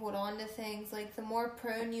that you hold on to things, like, the more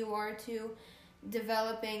prone you are to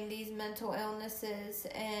developing these mental illnesses.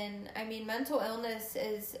 And, I mean, mental illness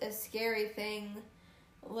is a scary thing.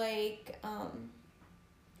 Like,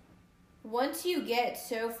 once you get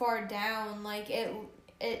so far down, like,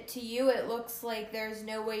 it to you, it looks like there's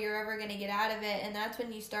no way you're ever going to get out of it, and that's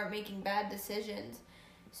when you start making bad decisions.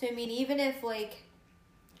 So, I mean, even if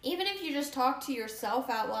you just talk to yourself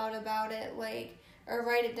out loud about it, like, or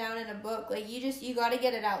write it down in a book, like, you got to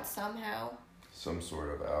get it out somehow. Some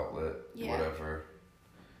sort of outlet, yeah. Whatever,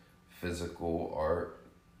 physical, art,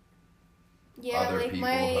 yeah, other like people,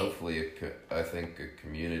 hopefully, I think a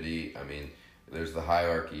community. I mean, there's the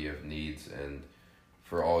hierarchy of needs, and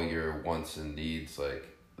for all your wants and needs, like,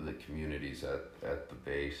 the community's at the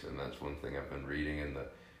base, and that's one thing I've been reading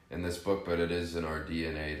in this book, but it is in our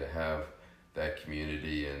DNA to have that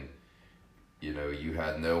community. And you know, you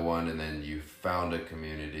had no one, and then you found a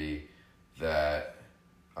community that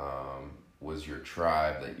was your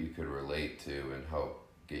tribe that you could relate to and help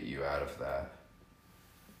get you out of that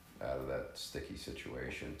sticky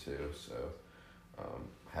situation too. So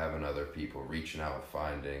having other people, reaching out,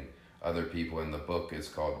 finding other people. In the book, it's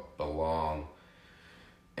called Belong,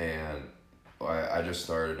 and I just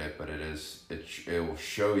started it, but it will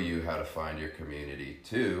show you how to find your community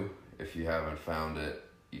too. If you haven't found it,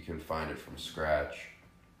 you can find it from scratch.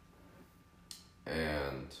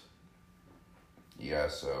 And yeah,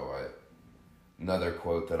 so another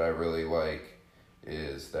quote that I really like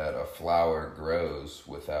is that a flower grows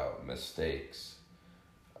without mistakes.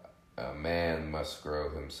 a man must grow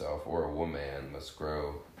himself, or a woman must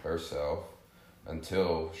grow herself,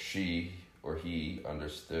 until she or he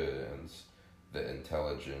understands the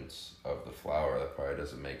intelligence of the flower. That probably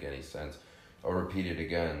doesn't make any sense. I'll repeat it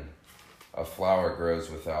again. A flower grows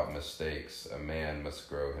without mistakes. A man must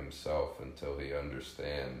grow himself until he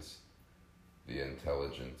understands the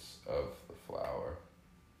intelligence of the flower.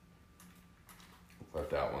 Let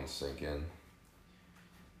that one sink in.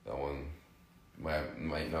 That one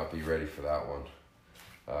might not be ready for that one.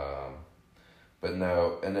 But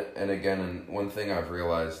no, and again, and one thing I've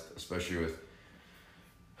realized, especially with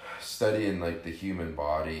studying like the human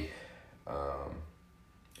body,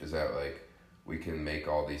 is that like we can make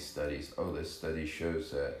all these studies. Oh, this study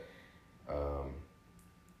shows that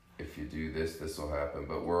if you do this, this will happen.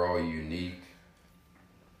 But we're all unique,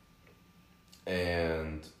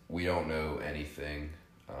 and we don't know anything.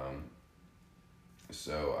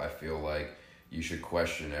 So I feel like you should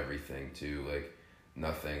question everything too. Like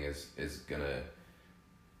nothing is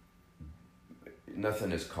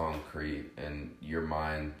concrete, and your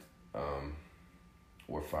mind,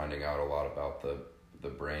 we're finding out a lot about the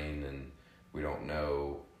brain, and we don't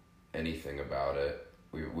know anything about it.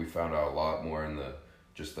 We found out a lot more in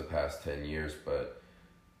just the past 10 years, but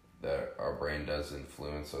that our brain does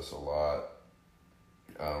influence us a lot.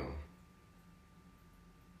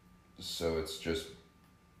 So it's just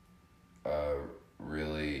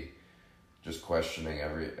really just questioning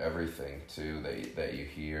everything too that you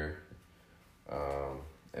hear,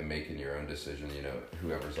 and making your own decision. You know,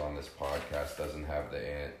 whoever's on this podcast doesn't have the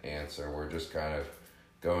answer. We're just kind of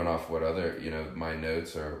going off what other, my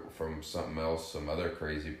notes are from something else some other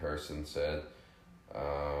crazy person said.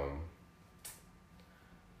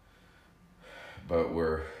 But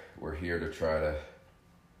we're here to try to,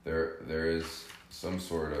 there is some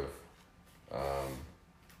sort of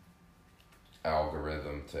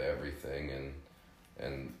algorithm to everything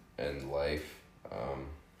and life.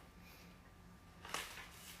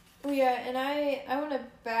 Yeah, and I want to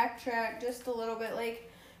backtrack just a little bit.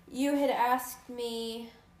 Like, you had asked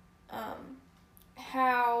me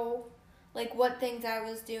how, like, what things I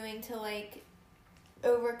was doing to, like,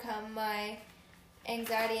 overcome my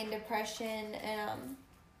anxiety and depression. And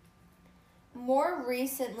more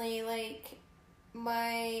recently, like,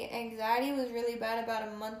 my anxiety was really bad about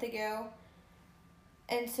a month ago.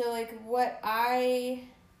 And so, like, what I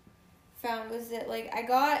found was that, like, I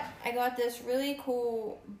got this really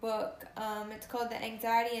cool book. It's called the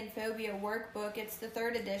Anxiety and Phobia Workbook. It's the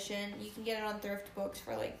 3rd edition. You can get it on Thrift Books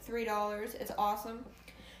for like $3. It's awesome.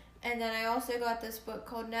 And then I also got this book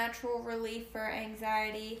called Natural Relief for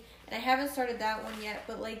Anxiety, and I haven't started that one yet,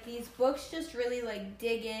 but like these books just really like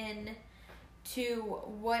dig in to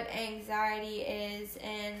what anxiety is,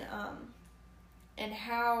 and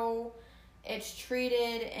how it's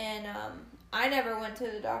treated. And I never went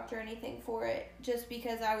to the doctor or anything for it, just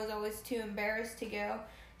because I was always too embarrassed to go.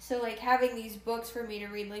 So, like, having these books for me to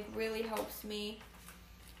read, like, really helps me.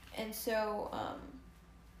 And so,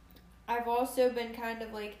 I've also been kind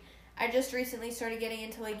of, like, I just recently started getting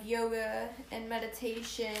into, like, yoga and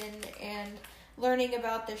meditation and learning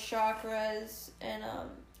about the chakras. And,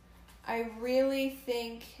 I really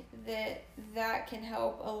think that can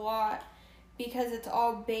help a lot, because it's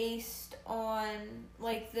all based on,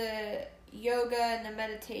 like, the yoga and the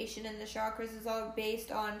meditation and the chakras is all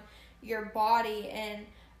based on your body. And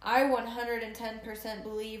I 110%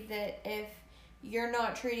 believe that if you're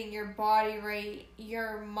not treating your body right,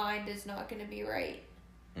 your mind is not going to be right.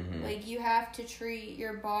 Mm-hmm. Like, you have to treat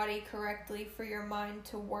your body correctly for your mind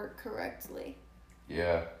to work correctly.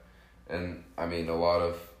 Yeah. And I mean, a lot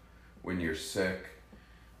of when you're sick,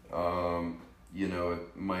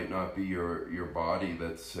 it might not be your body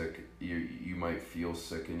that's sick. You might feel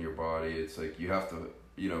sick in your body. It's like you have to,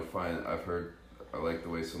 find, I like the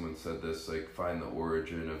way someone said this, like, find the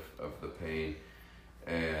origin of the pain.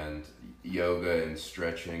 And yoga and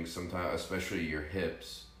stretching, sometimes, especially your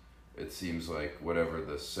hips, it seems like whatever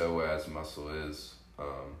the psoas muscle is,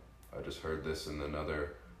 I just heard this in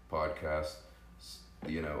another podcast,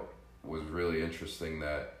 was really interesting,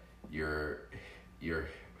 that your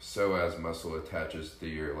psoas muscle attaches to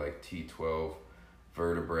your, like, T12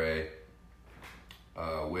 vertebrae,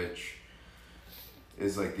 which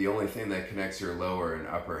is, like, the only thing that connects your lower and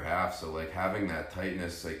upper half. So, like, having that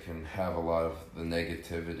tightness, like, can have a lot of the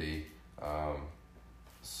negativity.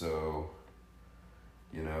 So,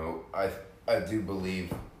 I do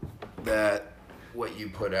believe that what you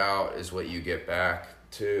put out is what you get back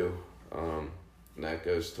too. And that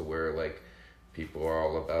goes to where, like, people are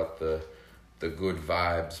all about the good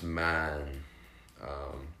vibes, man.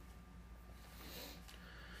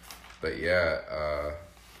 But yeah,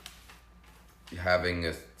 having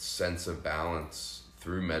a sense of balance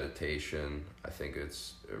through meditation. I think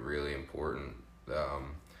it's really important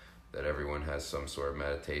that everyone has some sort of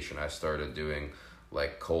meditation. I started doing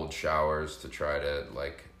like cold showers to try to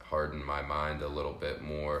like harden my mind a little bit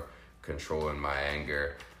more, controlling my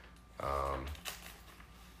anger,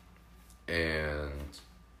 and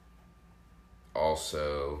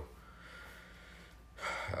also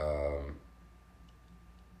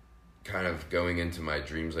kind of going into my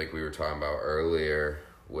dreams like we were talking about earlier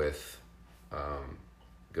with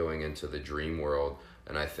going into the dream world.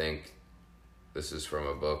 And I think this is from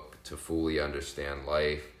a book, To Fully Understand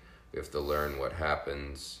Life, we have to learn what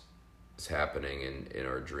is happening in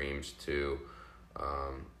our dreams too,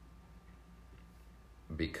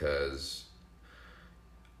 because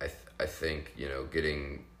I think, you know,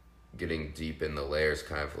 getting deep in the layers,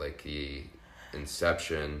 kind of like the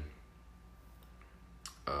Inception,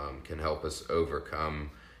 can help us overcome,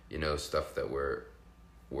 you know, stuff that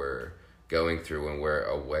we're going through when we're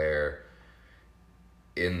aware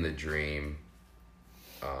in the dream.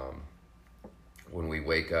 When we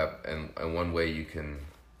wake up, and one way you can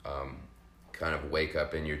kind of wake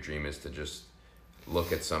up in your dream is to just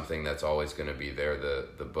look at something that's always going to be there.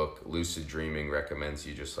 The book Lucid Dreaming recommends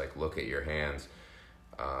you just like look at your hands,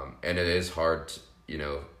 and it is hard to, you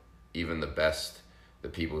know, even the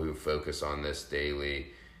people who focus on this daily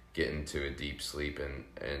get into a deep sleep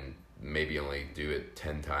and maybe only do it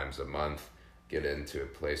 10 times a month, get into a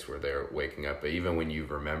place where they're waking up. But even when you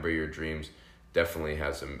remember your dreams, definitely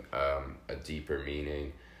has a deeper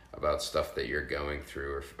meaning about stuff that you're going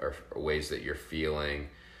through or ways that you're feeling,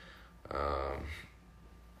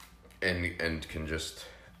 and can just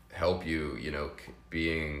help you, you know,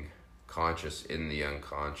 being conscious in the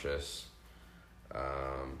unconscious,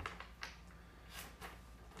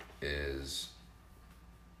 is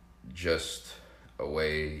just a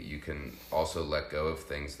way you can also let go of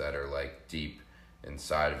things that are like deep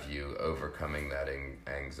inside of you, overcoming that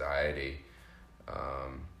anxiety.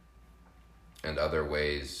 And other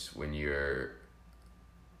ways when you're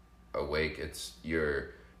awake, it's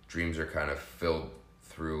your dreams are kind of filled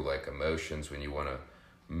through like emotions. When you want to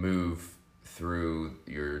move through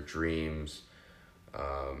your dreams,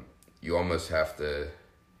 you almost have to,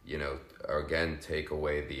 you know, again, take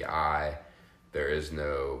away the I. There is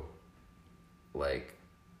no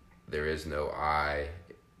I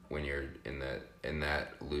when you're in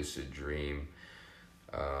that lucid dream.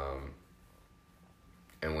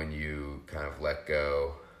 And when you kind of let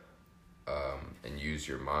go and use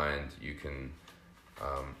your mind, you can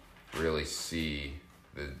really see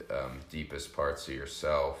the deepest parts of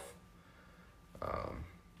yourself.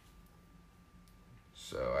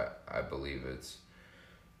 So I believe it's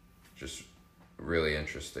just really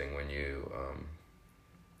interesting when you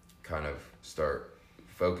kind of start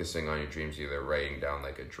focusing on your dreams. Either writing down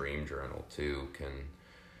like a dream journal too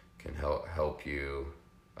can help you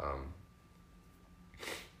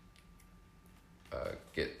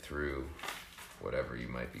get through whatever you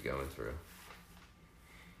might be going through.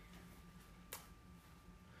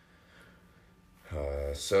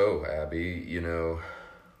 So Abby, you know,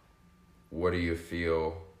 what do you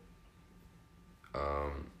feel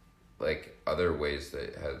like other ways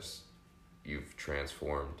that you've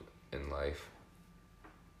transformed in life?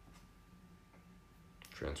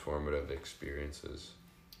 Transformative experiences.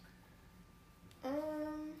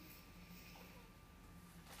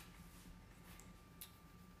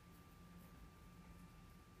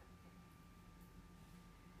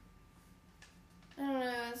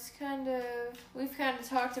 I don't know, we've kind of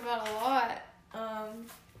talked about a lot.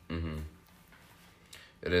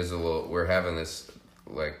 It is a little, we're having this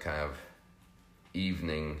like kind of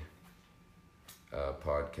evening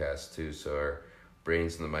podcast too, so our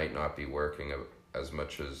brains might not be working as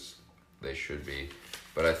much as they should be.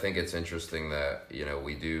 But I think it's interesting that, you know,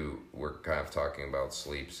 we're kind of talking about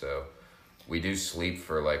sleep, so we do sleep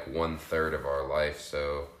for like 1/3 of our life.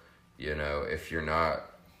 So, you know, if you're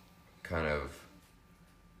not kind of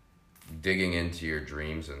digging into your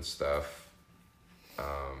dreams and stuff,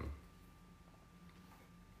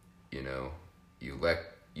 you know,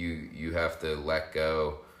 you have to let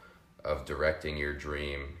go of directing your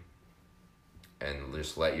dream and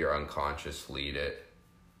just let your unconscious lead it,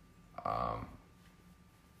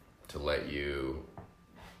 to let you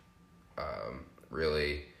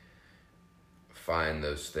really find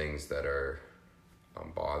those things that are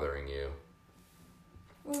bothering you.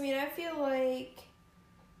 I mean, I feel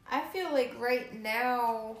like right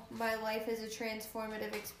now my life is a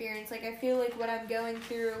transformative experience. Like, I feel like what I'm going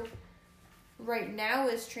through right now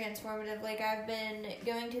is transformative. Like, I've been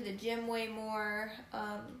going to the gym way more.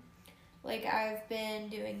 Like, I've been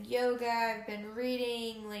doing yoga, I've been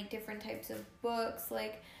reading, like, different types of books.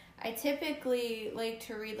 Like, I typically like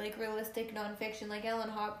to read, like, realistic nonfiction. Like, Ellen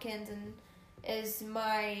Hopkins is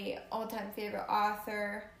my all-time favorite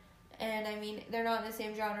author. And, I mean, they're not in the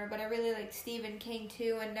same genre, but I really like Stephen King,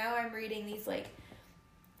 too. And now I'm reading these, like,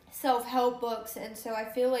 self-help books. And so I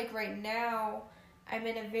feel like right now I'm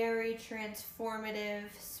in a very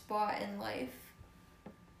transformative spot in life.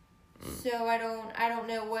 So I don't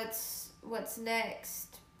know what's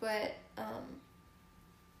next, but I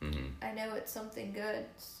know it's something good.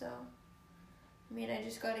 So I mean, I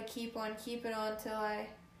just got to keep on keeping on till I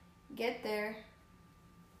get there.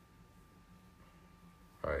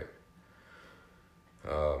 Right.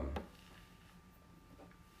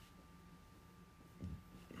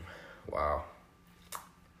 Wow.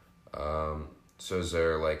 So is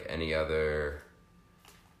there like anything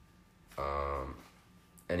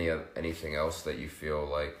else that you feel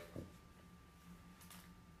like,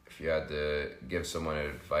 if you had to give someone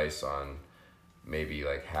advice on maybe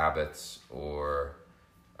like habits or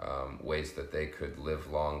ways that they could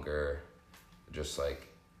live longer, just like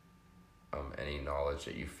any knowledge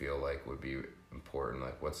that you feel like would be important,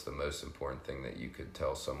 like what's the most important thing that you could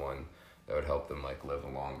tell someone that would help them like live a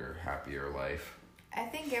longer, happier life? I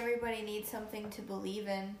think everybody needs something to believe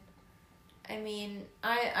in. I mean,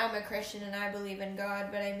 I'm a Christian and I believe in God,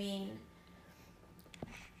 but I mean,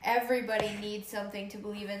 everybody needs something to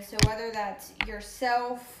believe in. So whether that's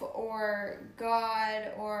yourself or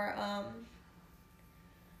God or,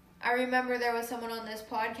 I remember there was someone on this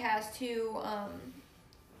podcast who,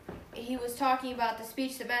 he was talking about the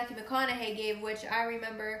speech that Matthew McConaughey gave, which I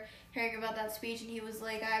remember hearing about that speech, and he was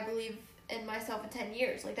like, I believe in myself in 10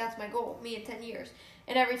 years. Like, that's my goal, me in 10 years.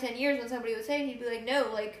 And every 10 years when somebody would say it, he'd be like, no,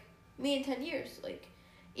 like, me in 10 years. Like,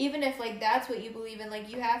 even if, like, that's what you believe in, like,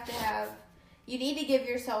 you need to give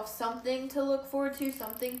yourself something to look forward to,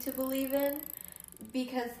 something to believe in,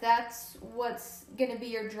 because that's what's going to be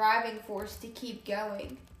your driving force to keep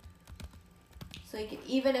going. So, like,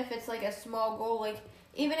 even if it's, like, a small goal, like,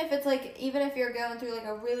 even if you're going through, like,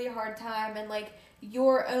 a really hard time and, like,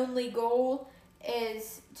 your only goal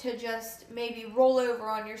is to just maybe roll over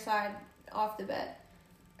on your side off the bed.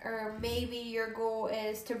 Or maybe your goal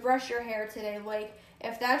is to brush your hair today. Like,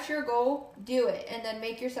 if that's your goal, do it. And then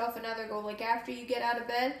make yourself another goal. Like, after you get out of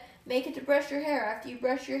bed, make it to brush your hair. After you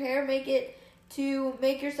brush your hair, make it to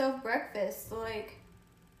make yourself breakfast. Like,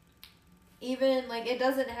 even, like, it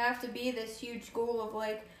doesn't have to be this huge goal of,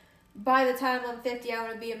 like, by the time I'm 50, I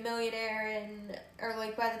want to be a millionaire, or,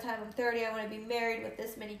 like, by the time I'm 30, I want to be married with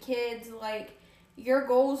this many kids. Like, your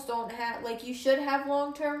goals don't have, like, you should have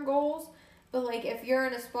long-term goals, but, like, if you're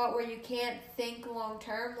in a spot where you can't think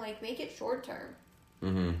long-term, like, make it short-term.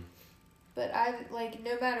 Mm-hmm. But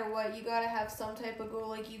no matter what, you gotta have some type of goal.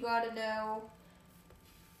 Like, you gotta know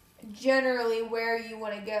generally where you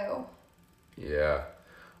want to go. Yeah.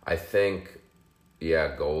 I think,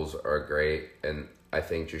 goals are great, and I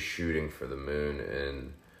think just shooting for the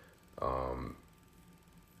moon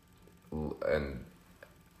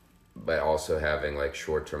but also having like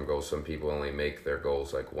short-term goals. Some people only make their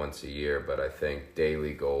goals like once a year, but I think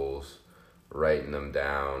daily goals, writing them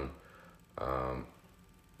down,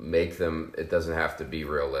 make them, it doesn't have to be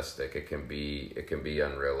realistic. It can be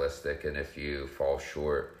unrealistic, and if you fall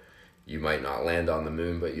short, you might not land on the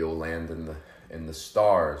moon, but you'll land in the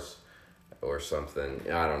stars or something.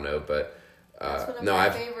 I don't know, but that's one of my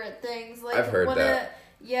favorite things. Like, I've heard that.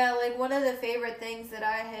 Like, one of the favorite things that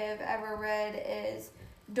I have ever read is,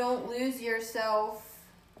 don't lose yourself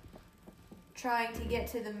trying to get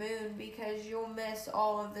to the moon, because you'll miss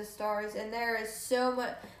all of the stars. And there is so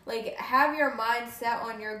much, like, have your mind set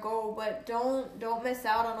on your goal, but don't miss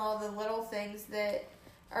out on all the little things that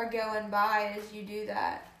are going by as you do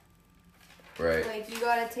that. Right. Like, you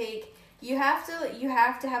have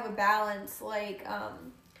to have a balance. Like,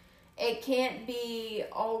 it can't be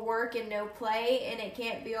all work and no play, and it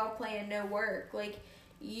can't be all play and no work. Like,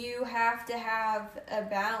 you have to have a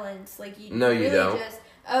balance. Like, you really don't.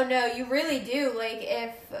 Oh no, you really do. Like,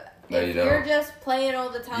 if you're just playing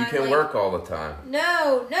all the time, you can work all the time.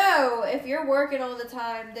 No. If you're working all the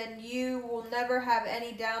time, then you will never have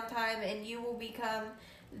any downtime, and you will become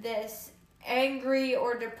this angry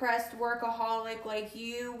or depressed workaholic. Like,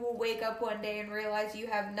 you will wake up one day and realize you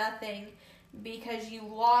have nothing because you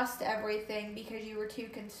lost everything because you were too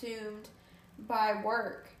consumed by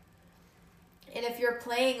work. And if you're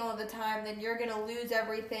playing all the time, then you're going to lose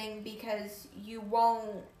everything because you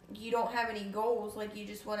don't have any goals. Like, you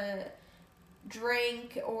just want to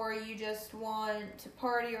drink, or you just want to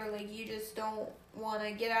party, or, like, you just don't want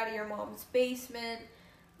to get out of your mom's basement.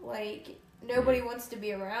 Like, nobody wants to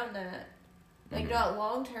be around that. Like, not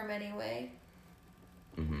long term anyway.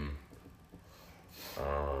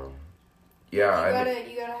 Yeah,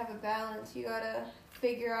 you gotta have a balance. You gotta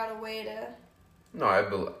figure out a way to. No,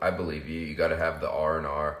 I believe you. You got to have the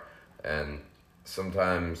R&R, and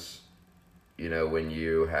sometimes, when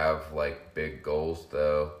you have like big goals,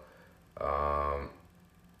 though,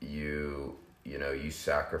 you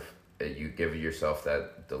give yourself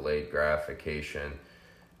that delayed gratification.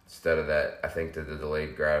 Instead of that, I think that the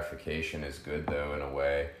delayed gratification is good, though, in a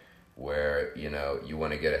way where, you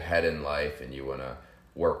want to get ahead in life and you want to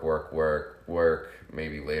work,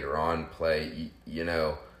 maybe later on play.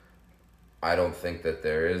 I don't think that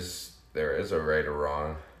there is a right or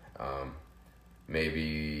wrong.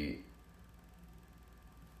 Maybe,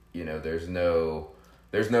 there's no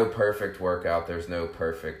perfect workout. There's no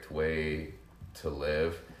perfect way to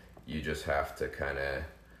live. You just have to kind of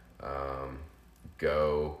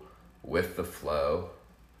go with the flow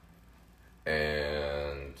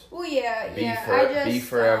and be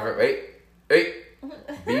forever.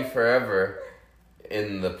 Be forever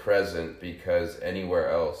in the present, because anywhere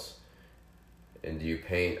else, and you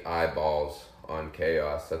paint eyeballs on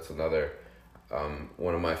chaos. That's another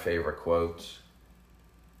one of my favorite quotes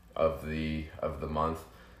of the month.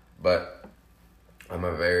 But I'm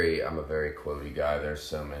a very quotey guy. There's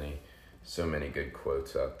so many good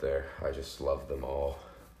quotes out there. I just love them all.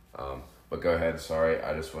 But go ahead. Sorry,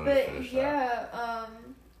 I just wanted to finish that.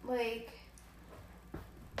 Like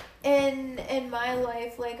in my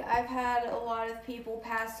life, like I've had a lot of people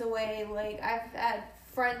pass away. Like I've had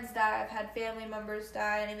friends die, I've had family members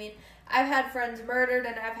die, and I mean, I've had friends murdered,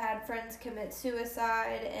 and I've had friends commit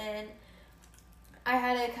suicide, and I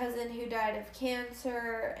had a cousin who died of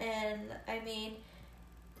cancer, and I mean,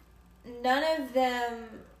 none of them,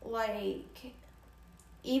 like,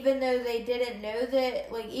 even though they didn't know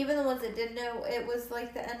that, like, even the ones that did know it was,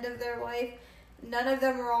 like, the end of their life, none of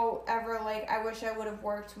them were all ever, like, I wish I would have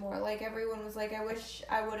worked more. Like, everyone was like, I wish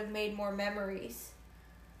I would have made more memories.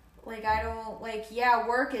 Like, I don't, like, yeah,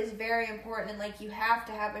 work is very important, and, like, you have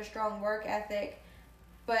to have a strong work ethic,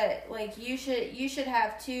 but, like, you should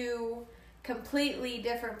have two completely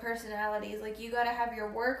different personalities. Like, you gotta have your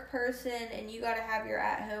work person, and you gotta have your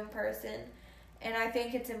at-home person, and I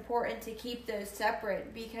think it's important to keep those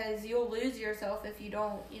separate, because you'll lose yourself if you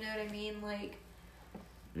don't, you know what I mean? Like,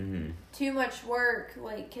 too much work,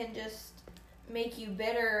 like, can just make you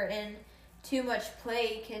bitter, and too much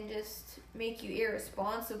play can just make you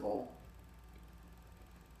irresponsible.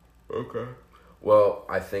 Okay. Well,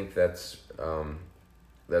 I think that's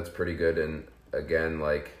pretty good, and again,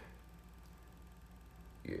 like,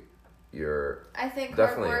 you're. I think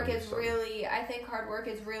hard work is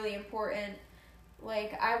really important.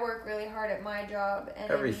 Like, I work really hard at my job, and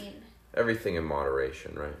everything in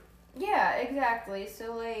moderation, right? Yeah, exactly.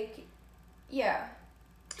 So, like, yeah.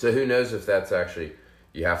 So who knows if that's actually.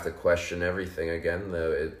 You have to question everything again,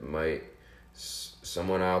 though. It might,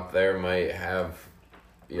 someone out there might have,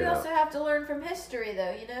 We also have to learn from history,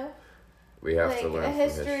 though, We have to learn from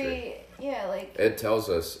history. Yeah, like. It tells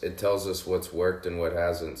us what's worked and what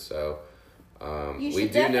hasn't, so, you should we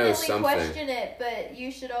do know something. Question it, but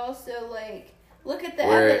you should also, like, look at the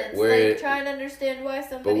evidence, try and understand why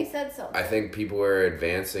somebody said something. I think people are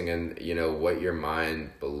advancing, and, what your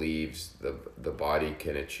mind believes the body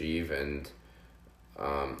can achieve, and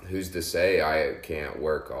who's to say I can't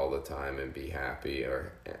work all the time and be happy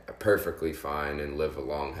or perfectly fine and live a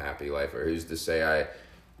long, happy life? Or who's to say I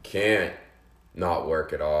can't not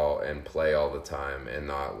work at all and play all the time and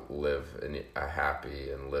not live a happy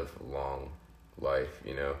and live a long life,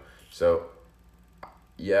 So,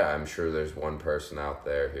 yeah, I'm sure there's one person out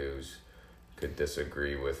there who's could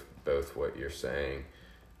disagree with both what you're saying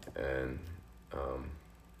and,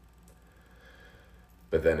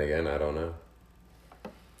 but then again, I don't know.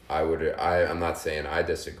 I'm not saying I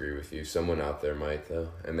disagree with you. Someone out there might, though,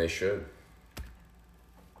 and they should.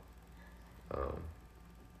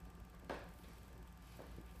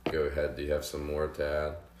 Go ahead. Do you have some more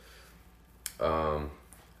to add?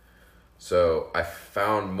 So I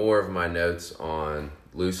found more of my notes on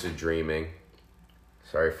lucid dreaming.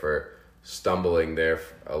 Sorry for stumbling there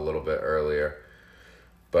a little bit earlier,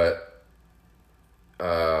 but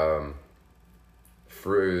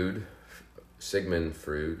Sigmund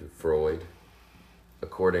Freud,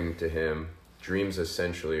 according to him, dreams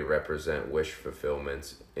essentially represent wish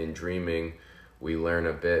fulfillments. In dreaming, we learn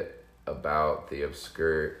a bit about the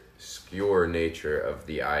obscure nature of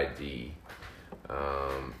the ID.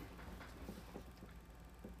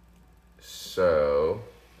 So,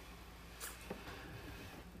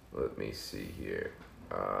 let me see here.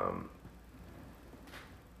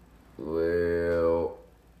 Well,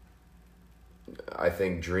 I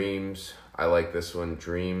think dreams, I like this one.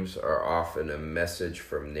 Dreams are often a message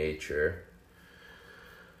from nature.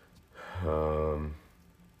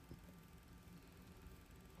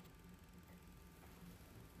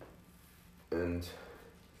 And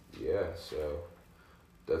yeah, so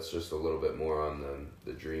that's just a little bit more on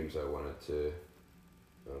the dreams I wanted to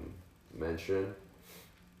mention.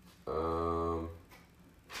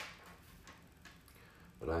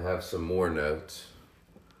 And I have some more notes.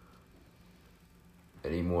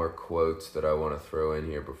 Any more quotes that I want to throw in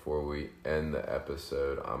here before we end the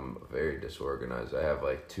episode? I'm very disorganized. I have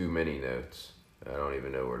like too many notes. I don't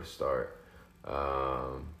even know where to start.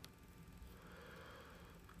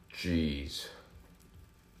 Geez.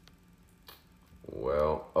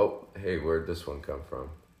 Well, oh, hey, where'd this one come from?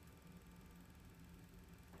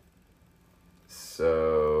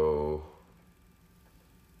 So,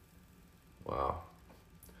 wow.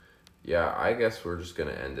 Yeah, I guess we're just going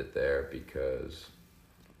to end it there because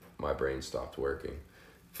my brain stopped working.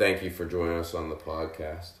 Thank you for joining us on the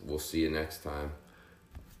podcast. We'll see you next time.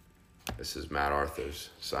 This is Matt Arthurs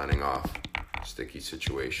signing off. Sticky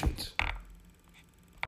Situations.